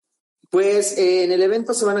 Pues en el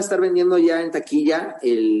evento se van a estar vendiendo ya en taquilla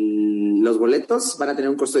los boletos, van a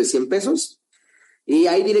tener un costo de 100 pesos. Y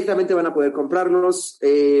ahí directamente van a poder comprarlos.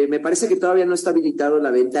 Me parece que todavía no está habilitado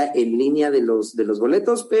la venta en línea de los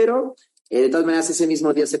boletos, pero de todas maneras ese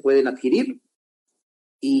mismo día se pueden adquirir.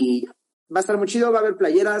 Y va a estar muy chido, va a haber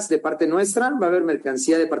playeras de parte nuestra, va a haber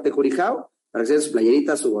mercancía de parte de Jurijao, para que sea su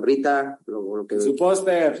playerita, su gorrita, lo que... Su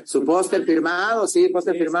póster. Su póster firmado, sí,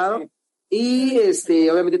 póster firmado. Sí. Y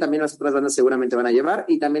obviamente también las otras bandas seguramente van a llevar,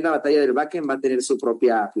 y también la Batalla del Bakken va a tener su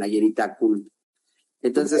propia playerita cool.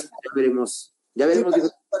 Entonces, ya veremos.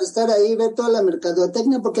 Para estar ahí, ver toda la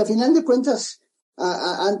mercadotecnia, porque a final de cuentas,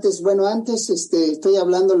 antes, estoy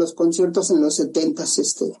hablando de los conciertos en los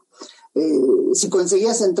 70s, si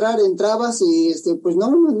conseguías entrar, entrabas y pues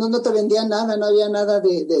no te vendían nada, no había nada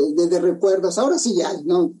de recuerdos. Ahora sí ya,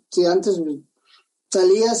 ¿no? Si antes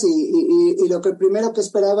salías y lo que primero que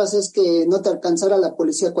esperabas es que no te alcanzara la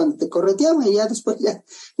policía cuando te correteaba, y ya después de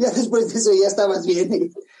eso ya estabas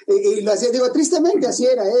bien. Y lo hacía, tristemente así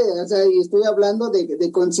era, o sea, y estoy hablando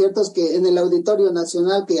de conciertos que en el Auditorio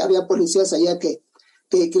Nacional, que había policías allá que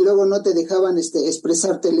luego no te dejaban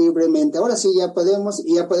expresarte libremente. Ahora sí ya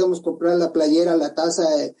podemos comprar la playera, la taza,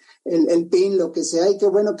 el pin, lo que sea, y qué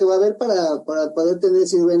bueno que va a haber para poder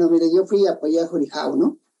decir, bueno, mire, yo fui a apoyar a Jurijao,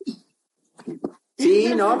 ¿no?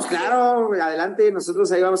 Sí, no, pues claro, adelante,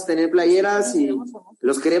 nosotros ahí vamos a tener playeras y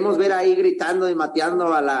los queremos ver ahí gritando y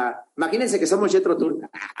mateando Imagínense que somos Jethro Tull.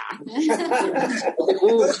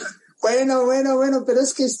 Bueno, pero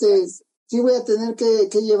es que sí voy a tener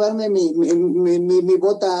que llevarme mi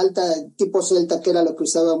bota alta tipo celta, que era lo que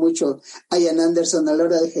usaba mucho Ian Anderson a la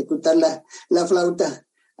hora de ejecutar la flauta.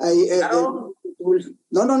 Ahí, claro.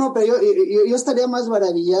 No, pero yo estaría más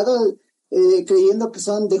maravillado creyendo que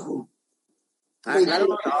son de Who. Claro,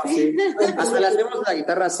 no, sí. Hasta le hacemos la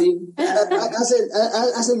guitarra así.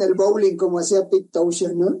 Hacen el bowling como hacía Pete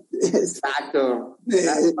Townshend, ¿no? Exacto.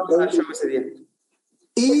 Vamos a dar show ese día.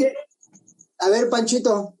 Y, a ver,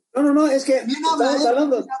 Panchito. No, es que estamos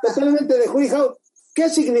hablando totalmente de Jurijao. ¿Qué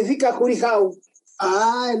significa Jurijao?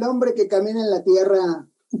 El hombre que camina en la tierra.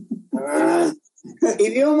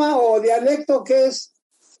 ¿Idioma o dialecto qué es?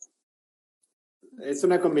 Es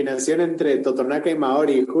una combinación entre Totonaca y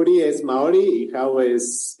Maori. Juri es Maori y Hao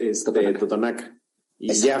es Totonaca.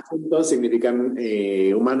 Y ya juntos significan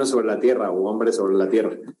humanos sobre la tierra o hombres sobre la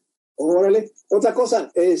tierra. Órale. Otra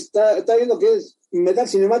cosa, está viendo que es metal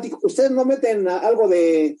cinemático. ¿Ustedes no meten algo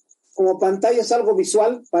de como pantallas, algo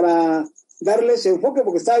visual para darles enfoque?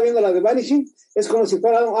 Porque estaba viendo la de Vanishing, es como si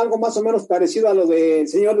fuera algo más o menos parecido a lo de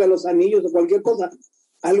Señor de los Anillos o cualquier cosa.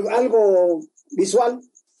 Algo visual.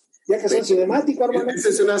 Ya que son cinemáticos, hermano. Esa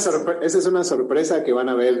es una sorpresa que van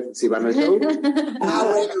a ver si van al show.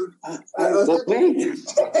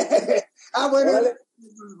 Bueno.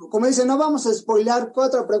 Como dice, no vamos a spoilar.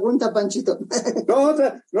 Otra pregunta, Panchito.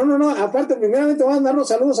 No. Aparte, primeramente vamos a darnos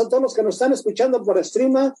saludos a todos los que nos están escuchando por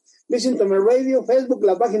streama, Listen to My Radio, Facebook,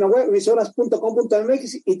 la página web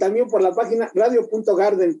emisoras.com.mx y también por la página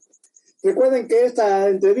radio.garden. Recuerden que esta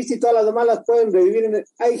entrevista y todas las demás las pueden revivir en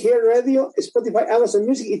iHeartRadio, Spotify, Amazon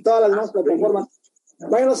Music y todas las demás plataformas.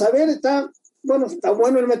 Váyanos a ver, está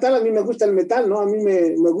bueno el metal, a mí me gusta el metal, ¿no? A mí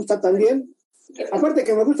me gusta también. Aparte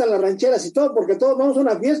que me gustan las rancheras y todo, porque todos vamos a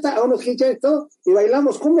una fiesta, a unos hinchas y todo, y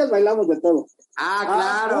bailamos cumbias, bailamos de todo.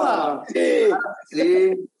 Claro. Sí.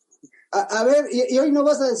 A ver, ¿y hoy no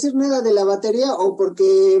vas a decir nada de la batería o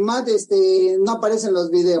porque Matt no aparece en los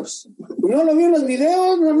videos? No lo vi en los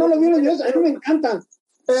videos, no lo vi en los videos, a mí me encantan.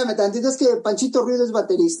 Espérame tantito, es que Panchito Ruido es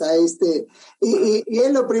baterista, y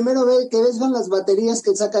él lo primero que ves son las baterías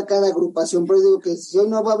que saca cada agrupación, por eso digo que si hoy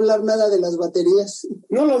no va a hablar nada de las baterías.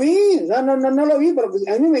 No lo vi, no lo vi, pero pues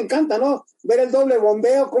a mí me encanta, ¿no? Ver el doble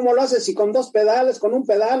bombeo, cómo lo haces, si con dos pedales, con un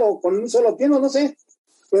pedal o con un solo piano, no sé,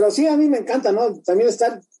 pero sí a mí me encanta, ¿no? También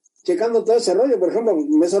estar checando todo ese rollo, por ejemplo,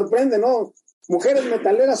 me sorprende, ¿no? Mujeres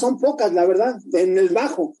metaleras son pocas, la verdad, en el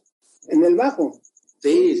bajo.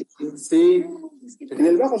 Sí. En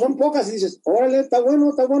el bajo son pocas y dices, órale, está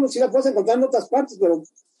bueno, sí la puedes encontrar en otras partes, pero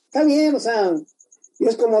está bien, o sea, y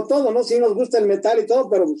es como todo, ¿no? Sí nos gusta el metal y todo,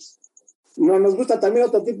 pero pues, no nos gusta también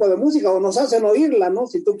otro tipo de música, o nos hacen oírla, ¿no?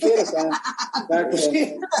 Si tú quieres. Pues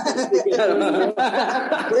sí.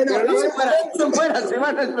 Bueno, no se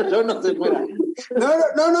fuera.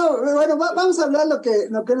 No, bueno, vamos a hablar lo que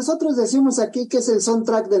nosotros decimos aquí, que es el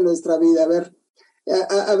soundtrack de nuestra vida.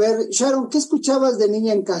 A ver, Sharon, ¿qué escuchabas de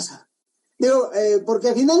niña en casa? Digo, porque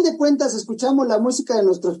al final de cuentas escuchamos la música de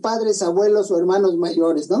nuestros padres, abuelos o hermanos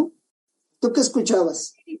mayores, ¿no? ¿Tú qué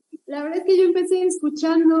escuchabas? La verdad es que yo empecé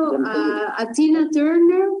escuchando a Tina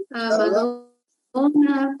Turner, a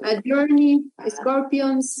Madonna, a Journey, a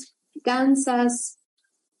Scorpions, Kansas,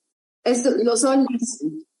 los Oldies.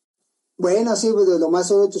 Bueno, sí, pues lo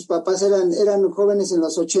más obvio, tus papás eran jóvenes en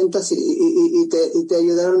los 80s y te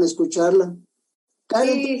ayudaron a escucharla.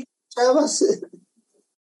 Karen, Sí. ¿tú escuchabas?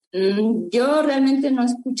 Yo realmente no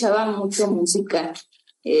escuchaba mucho música,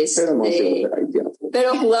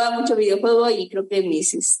 pero jugaba mucho videojuego y creo que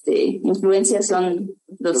mis influencias son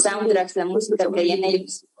los soundtracks, la música que hay en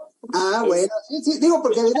ellos. Ah, bueno, sí, digo,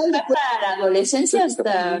 porque hasta la adolescencia,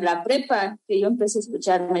 hasta la prepa, que yo empecé a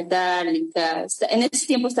escuchar Metallica. En ese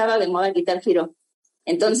tiempo estaba de moda Guitar Hero.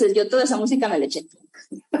 Entonces yo toda esa música me la eché.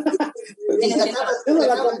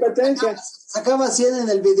 La competencia. Sacaba 100 en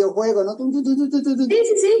el videojuego, ¿no?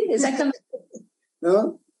 Sí, exactamente.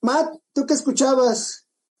 ¿No? Matt, ¿tú qué escuchabas?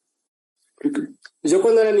 Yo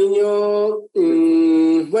cuando era niño,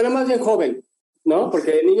 bueno, más bien joven, ¿no?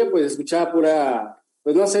 Porque de niño pues escuchaba pura,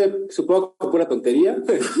 pues no sé, supongo que pura tontería.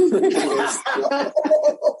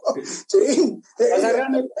 Sí. O sea,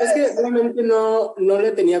 es que realmente no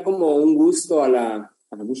le tenía como un gusto a la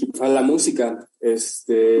música.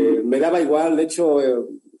 Me daba igual, de hecho,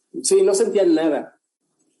 sí, no sentía nada.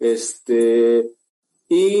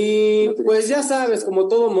 Y pues ya sabes, como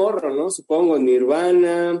todo morro, ¿no? Supongo,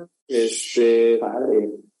 Nirvana,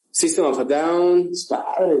 System of a Down,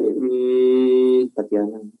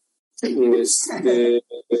 Tatiana.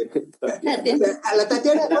 A la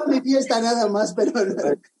Tatiana no mi fiesta nada más, pero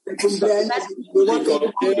de cumpleaños.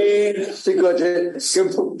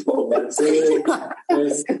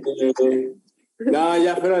 No,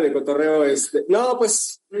 ya fuera de cotorreo, no,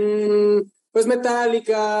 pues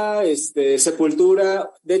Metallica, Sepultura.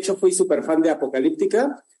 De hecho fui súper fan de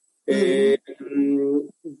Apocalíptica.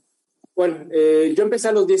 Bueno, yo empecé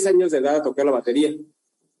a los 10 años de edad a tocar la batería.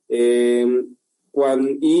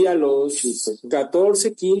 Y a los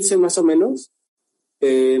 14, 15 más o menos,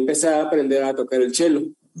 empecé a aprender a tocar el cello.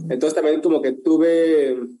 Entonces también como que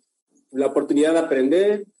tuve la oportunidad de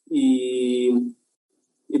aprender y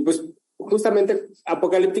pues justamente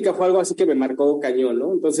Apocalíptica fue algo así que me marcó cañón,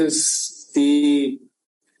 ¿no? Entonces sí,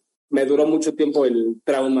 me duró mucho tiempo el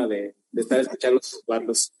trauma de estar escuchando sus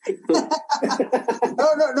bandos.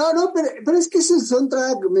 No, pero es que ese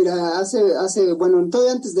soundtrack, mira, bueno,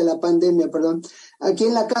 todavía antes de la pandemia, perdón, aquí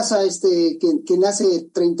en la casa, quien hace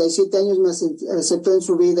 37 años me aceptó en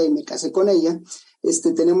su vida y me casé con ella,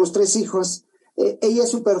 tenemos 3 hijos. Ella es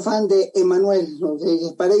súper fan de Emanuel, ¿no?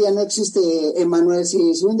 Para ella no existe Emanuel. Si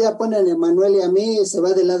un día ponen Emanuel y a mí, se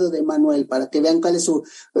va del lado de Emanuel, para que vean cuál es su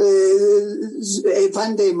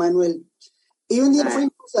fan de Emanuel. Y un día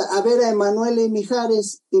fuimos a ver a Emanuel y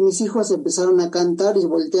Mijares, y mis hijos empezaron a cantar, y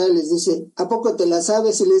voltea y les dice, ¿a poco te la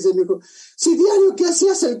sabes? Y les dice, mi hijo, si diario que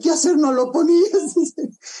hacías el quehacer no lo ponías.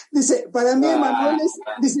 Dice, para mí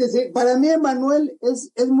Emanuel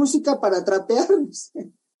es música para trapear.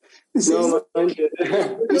 Sí, no,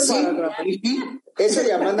 esa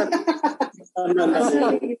llamada.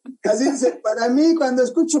 Así dice, para mí cuando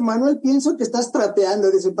escucho Manuel pienso que estás trapeando.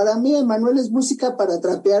 Dice, para mí Manuel es música para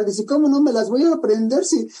trapear. Dice, ¿cómo no me las voy a aprender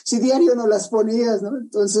si diario no las ponías, ¿no?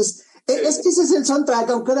 Entonces, es que ese es el soundtrack,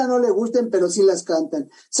 aunque ahora no le gusten, pero sí las cantan.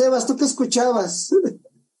 Sebas, ¿tú qué escuchabas?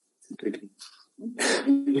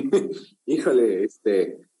 Híjole,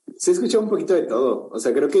 sí escuché un poquito de todo. O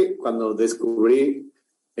sea, creo que cuando descubrí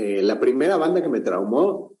la primera banda que me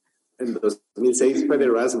traumó en 2006 fue The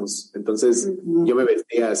Erasmus. Entonces yo me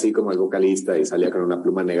vestía así como el vocalista y salía con una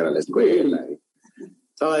pluma negra a la escuela. Y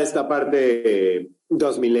toda esta parte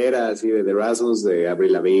 2000era así de The Erasmus, de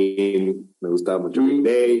Avril Lavigne, me gustaba mucho Green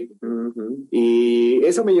Day. Y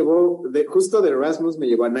eso me llevó, justo de Erasmus me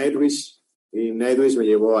llevó a Nightwish. Y Nightwish me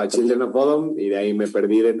llevó a Children of Bodom y de ahí me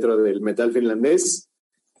perdí dentro del metal finlandés.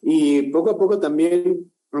 Y poco a poco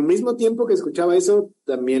también, al mismo tiempo que escuchaba eso,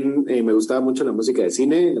 también me gustaba mucho la música de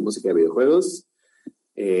cine, la música de videojuegos.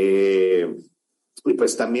 Y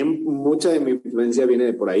pues también mucha de mi influencia viene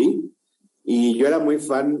de por ahí. Y yo era muy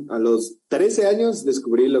fan. A los 13 años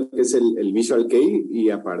descubrí lo que es el Visual Kei y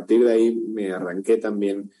a partir de ahí me arranqué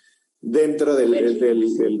también dentro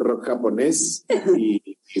del rock japonés y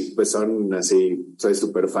pues son así, soy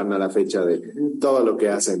súper fan a la fecha de todo lo que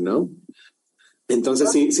hacen, ¿no? Entonces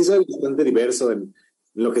sí soy bastante diverso en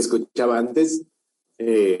lo que escuchaba antes.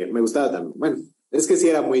 Me gustaba también, bueno, es que sí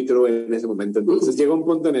era muy true en ese momento, entonces llegó un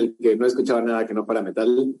punto en el que no escuchaba nada que no fuera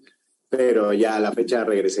metal, pero ya a la fecha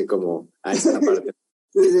regresé como a esta parte.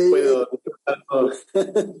 Puedo...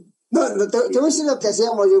 No, te voy a decir lo que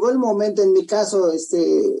hacíamos. Llegó el momento en mi caso,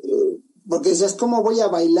 porque decías, ¿cómo voy a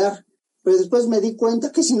bailar? Pero después me di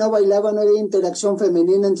cuenta que si no bailaba no había interacción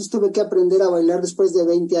femenina, entonces tuve que aprender a bailar después de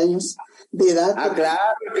 20 años de edad. Ah, claro,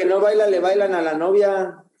 que no baila, le bailan a la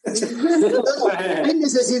novia. Hay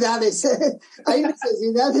necesidades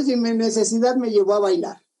y mi necesidad me llevó a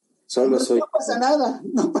bailar. Solo soy. No pasa nada,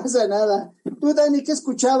 no pasa nada. Tú, Dani, ¿qué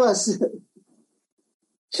escuchabas?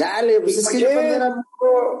 Chale, pues es que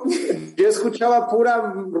yo escuchaba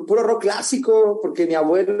puro rock clásico, porque mi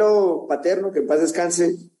abuelo paterno, que en paz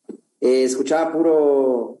descanse, escuchaba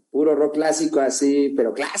puro rock clásico así,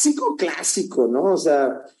 pero clásico, ¿no? O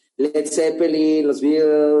sea, Led Zeppelin, los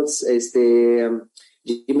Beatles,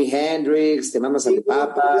 Jimi Hendrix, Te Mamas al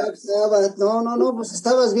Papa. No, pues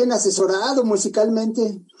estabas bien asesorado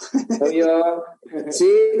musicalmente.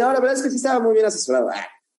 Sí, no, la verdad es que sí estaba muy bien asesorado.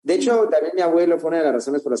 De hecho, también mi abuelo fue una de las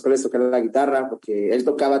razones por las cuales tocaba la guitarra, porque él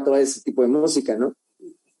tocaba todo ese tipo de música, ¿no?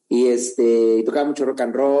 Y tocaba mucho rock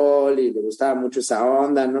and roll y le gustaba mucho esa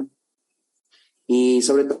onda, ¿no? Y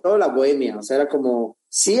sobre todo la bohemia, o sea, era como,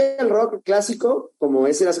 sí, el rock clásico, como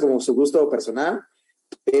ese era como su gusto personal,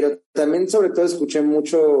 pero también sobre todo escuché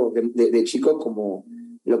mucho de chico como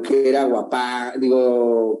lo que era Guapá,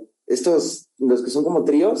 digo, los que son como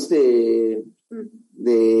tríos de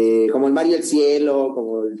como el mar y el cielo,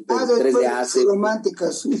 como el 3 de Ace.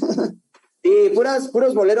 Románticas. Sí,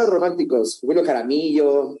 puros boleros románticos, Julio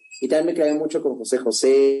Jaramillo, y también me clavé mucho con José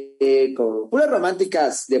José, con puras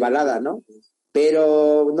románticas de balada, ¿no?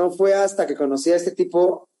 Pero no fue hasta que conocí a este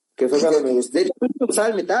tipo que fue cuando me gustó. De hecho, me gustaba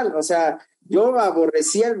el metal, o sea, yo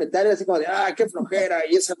aborrecía el metal, era así como de, qué flojera,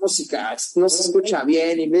 y esa música no se escucha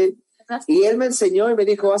bien, y él me enseñó y me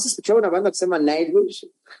dijo, ¿has escuchado una banda que se llama Nightwish?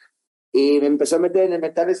 Y me empezó a meter en el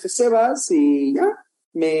metal Sebas, y ya,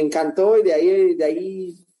 me encantó, y de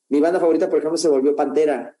ahí mi banda favorita, por ejemplo, se volvió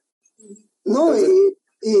Pantera. No, entonces,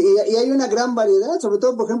 y hay una gran variedad, sobre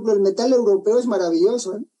todo, por ejemplo, el metal europeo es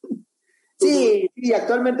maravilloso, ¿eh? Sí,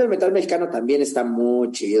 actualmente el metal mexicano también está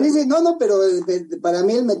muy chido. Sí, no, pero para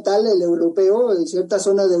mí el metal, el europeo, en cierta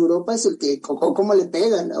zona de Europa, es el que, cómo le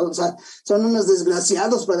pegan, ¿no? O sea, son unos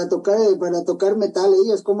desgraciados para tocar metal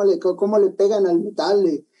ellos, cómo le pegan al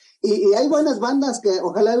metal. Y hay buenas bandas que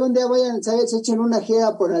ojalá algún día se echen una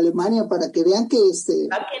gira por Alemania para que vean que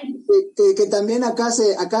también acá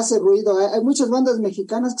hace ruido. Hay muchas bandas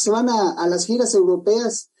mexicanas que se van a las giras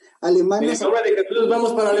europeas, alemanas. De que todos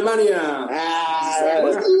vamos para Alemania.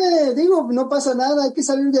 Pues, digo, no pasa nada, hay que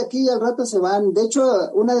salir de aquí y al rato se van. De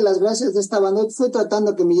hecho, una de las gracias de esta banda, estoy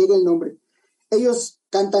tratando que me llegue el nombre. Ellos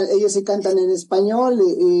sí cantan en español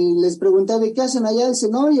y les preguntaba, ¿y qué hacen allá?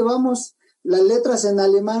 Dicen, no, llevamos las letras en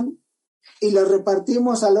alemán y las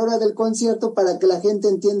repartimos a la hora del concierto para que la gente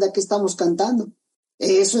entienda qué estamos cantando.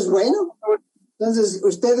 Eso es bueno. Entonces,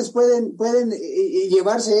 ustedes pueden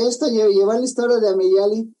llevarse esto, llevar la historia de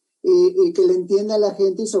Ameyali y que le entienda a la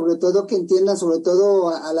gente y sobre todo que entiendan sobre todo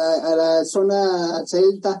a la zona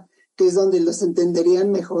celta, que es donde los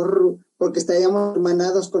entenderían mejor porque estaríamos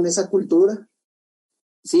hermanados con esa cultura.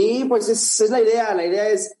 Sí, pues es la idea. La idea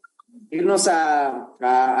es irnos a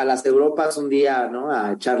las Europas un día, ¿no?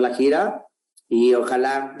 A echar la gira y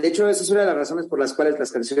ojalá. De hecho, esa es una de las razones por las cuales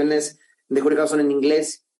las canciones de Hurricane son en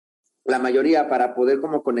inglés, la mayoría, para poder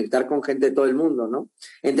como conectar con gente de todo el mundo, ¿no?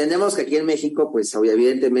 Entendemos que aquí en México, pues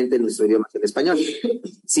evidentemente nuestro idioma es el español.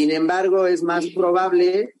 Sin embargo, es más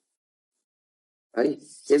probable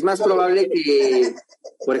que,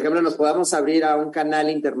 por ejemplo, nos podamos abrir a un canal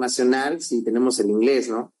internacional si tenemos el inglés,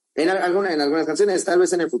 ¿no? En algunas canciones, tal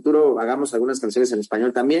vez en el futuro hagamos algunas canciones en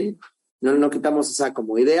español también. No quitamos esa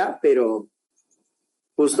como idea, pero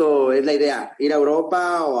justo es la idea, ir a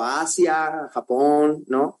Europa o a Asia, Japón,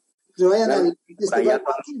 ¿no? Se vayan en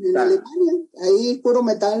Alemania, ahí puro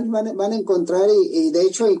metal van a encontrar y de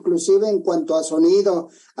hecho inclusive en cuanto a sonido,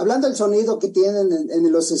 hablando del sonido que tienen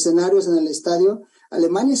en los escenarios en el estadio,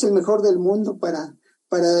 Alemania es el mejor del mundo para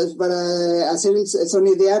hacer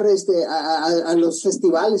sonidear a los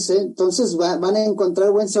festivales, ¿eh? Entonces van a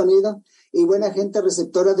encontrar buen sonido y buena gente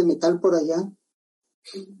receptora de metal por allá.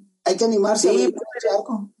 Hay que animarse a ver el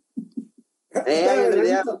charco. La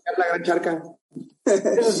gran charca.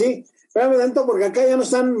 Eso sí, espérame tanto porque acá ya nos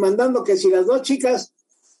están mandando que si las dos chicas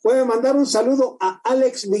pueden mandar un saludo a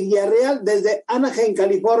Alex Villarreal desde Anaheim,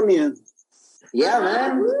 California.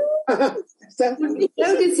 Man.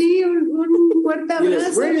 Claro que sí, un fuerte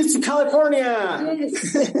abrazo. Greetings to California. Yes.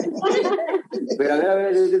 Pero a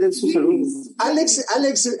ver, su saludo. Alex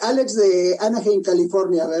de Anaheim,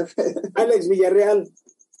 California, a ver. Alex Villarreal.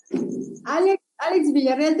 Alex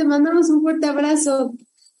Villarreal, te mandamos un fuerte abrazo.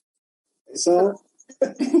 Eso.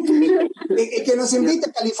 Y que nos invite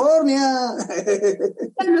a California.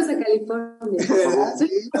 Vámonos a California. Sí,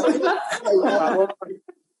 por favor.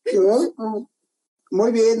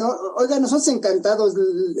 Muy bien, ¿no? Oiga, nosotros encantados,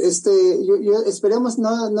 yo esperemos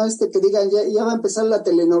no que digan ya va a empezar la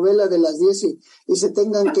telenovela de las 10 y se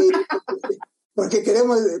tengan que ir, porque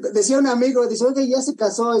queremos, decía un amigo, dice, oye, ya se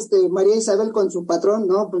casó María Isabel con su patrón,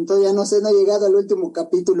 ¿no? Pues entonces ya no sé, no he llegado al último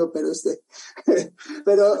capítulo, pero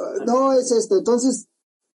pero no es esto. Entonces,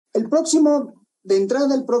 de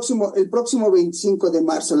entrada el próximo 25 de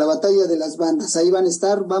marzo, la batalla de las bandas, ahí van a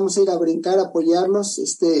estar, vamos a ir a brincar, a apoyarlos,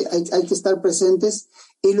 hay que estar presentes,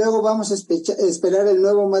 y luego vamos a esperar el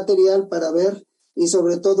nuevo material para ver, y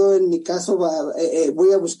sobre todo en mi caso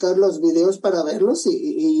voy a buscar los videos para verlos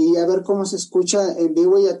y a ver cómo se escucha en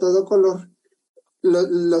vivo y a todo color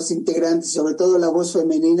los integrantes, sobre todo la voz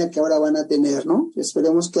femenina que ahora van a tener, ¿no?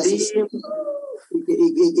 Esperemos que así sea.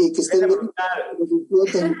 Y que estén bien.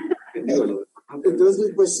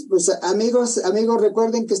 Entonces, pues amigos,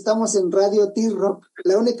 recuerden que estamos en Radio T-Rock,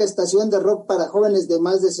 la única estación de rock para jóvenes de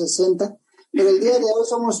más de 60. Pero el día de hoy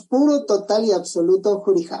somos puro, total y absoluto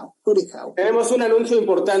Jurijao. Tenemos un anuncio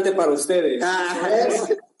importante para ustedes.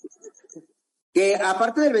 Que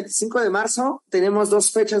aparte del 25 de marzo, tenemos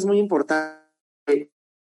 2 fechas muy importantes.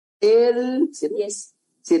 El 7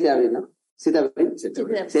 de abril, ¿no? 7 de abril.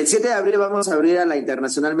 El 7 de abril vamos a abrir a la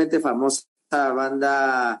internacionalmente famosa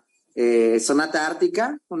banda Sonata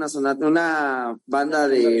Ártica, una banda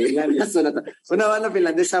una banda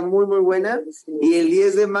finlandesa muy muy buena, y el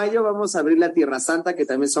 10 de mayo vamos a abrir la Tierra Santa, que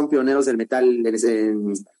también son pioneros del metal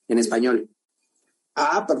en español.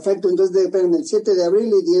 Perfecto, entonces dependen el 7 de abril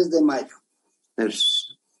y 10 de mayo.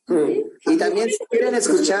 Y también si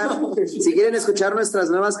quieren escuchar nuestras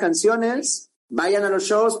nuevas canciones, vayan a los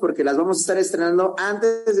shows, porque las vamos a estar estrenando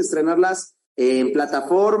antes de estrenarlas en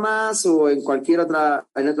plataformas o en cualquier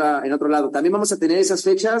en otro lado. También vamos a tener esas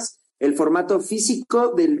fechas, el formato físico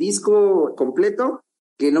del disco completo,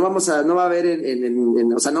 que no va a haber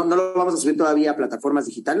o sea, no lo vamos a subir todavía a plataformas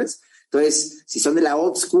digitales. Entonces, si son de la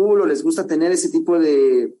old school o les gusta tener ese tipo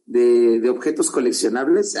de objetos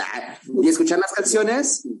coleccionables y escuchar las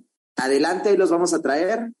canciones, adelante, los vamos a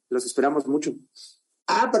traer, los esperamos mucho.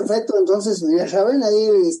 Perfecto, entonces ya saben, ahí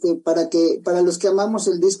para los que amamos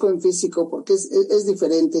el disco en físico, porque es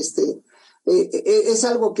diferente, es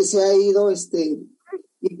algo que se ha ido,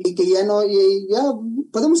 y que ya no, y ya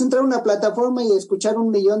podemos entrar a una plataforma y escuchar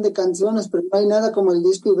 1,000,000 de canciones, pero no hay nada como el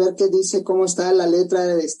disco y ver qué dice, cómo está la letra,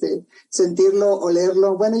 sentirlo,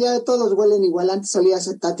 olerlo. Bueno, ya todos huelen igual. Antes olía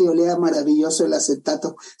acetato y olía maravilloso el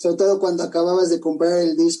acetato, sobre todo cuando acababas de comprar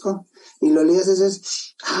el disco y lo olías,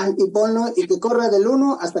 y ponlo y que corra del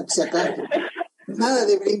 1 hasta que se acabe. Nada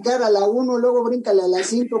de brincar a la 1, luego bríncale a la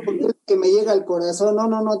 5 porque es que me llega al corazón.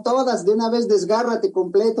 No, todas, de una vez desgárrate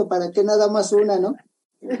completo, para que nada más una, ¿no?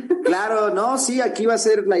 Claro, no, sí, aquí va a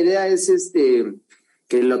ser, la idea es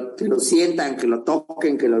que lo sientan, que lo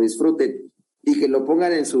toquen, que lo disfruten y que lo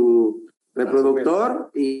pongan en su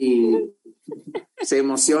reproductor y se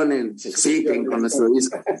emocionen, se exciten con nuestro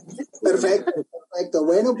disco. Perfecto.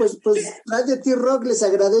 Bueno, pues Radio T-Rock les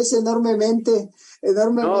agradece enormemente.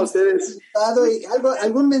 No, ustedes. Y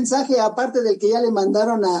algún mensaje aparte del que ya le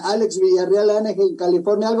mandaron a Alex Villarreal, Anaheim,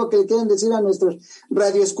 California, algo que le quieren decir a nuestros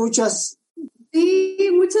radioescuchas. Sí,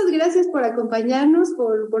 muchas gracias por acompañarnos,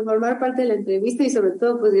 por formar parte de la entrevista y sobre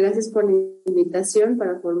todo, pues gracias por la invitación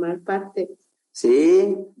para formar parte.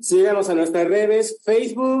 Sí. Síganos a nuestras redes,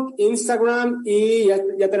 Facebook, Instagram y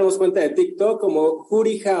ya tenemos cuenta de TikTok como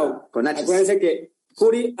Jurijao. Con H. Acuérdense que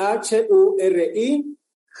Juri, H-U-R-I,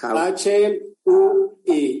 H-U-I.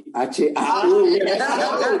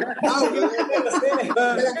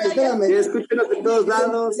 Espérame. Escúchenos de todos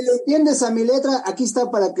lados. Si le entiendes a mi letra, aquí está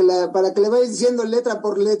para que le vayas diciendo letra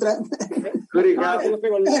por letra.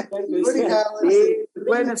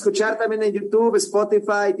 Pueden escuchar también en YouTube,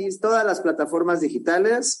 Spotify, todas las plataformas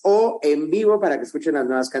digitales o en vivo para que escuchen las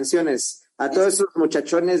nuevas canciones. A todos esos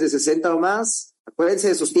muchachones de 60 o más, acuérdense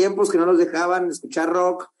de sus tiempos que no los dejaban escuchar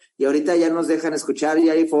rock y ahorita ya nos dejan escuchar,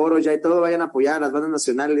 ya hay foros, ya hay todo. Vayan a apoyar a las bandas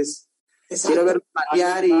nacionales. Exacto.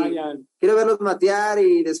 Quiero verlos matear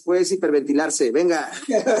y después hiperventilarse. Venga.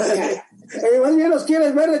 Igual ya los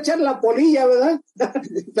quieres ver echar la polilla, ¿verdad?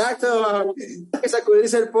 Exacto. Hay que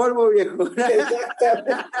sacudirse el polvo, viejo.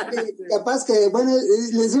 Capaz que, bueno,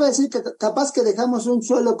 les iba a decir que capaz que dejamos un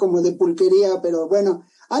suelo como de pulquería, pero bueno,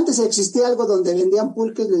 antes existía algo donde vendían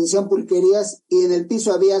pulques, les decían pulquerías, y en el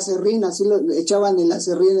piso había aserrín, así lo echaban el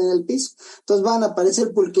aserrín en el piso. Entonces van a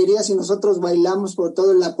aparecer pulquerías y nosotros bailamos por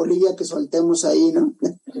toda la polilla que soltemos ahí, ¿no?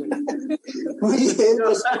 Muy bien.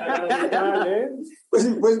 Pues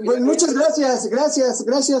muchas gracias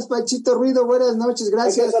Panchito Ruido, buenas noches,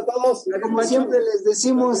 gracias a todos. Como siempre les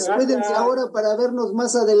decimos, cuídense ahora para vernos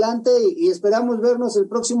más adelante y esperamos vernos el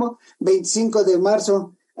próximo 25 de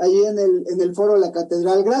marzo allí en el foro La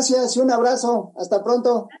Catedral. Gracias y un abrazo, hasta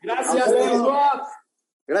pronto. Gracias.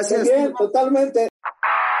 Gracias. Bien, totalmente.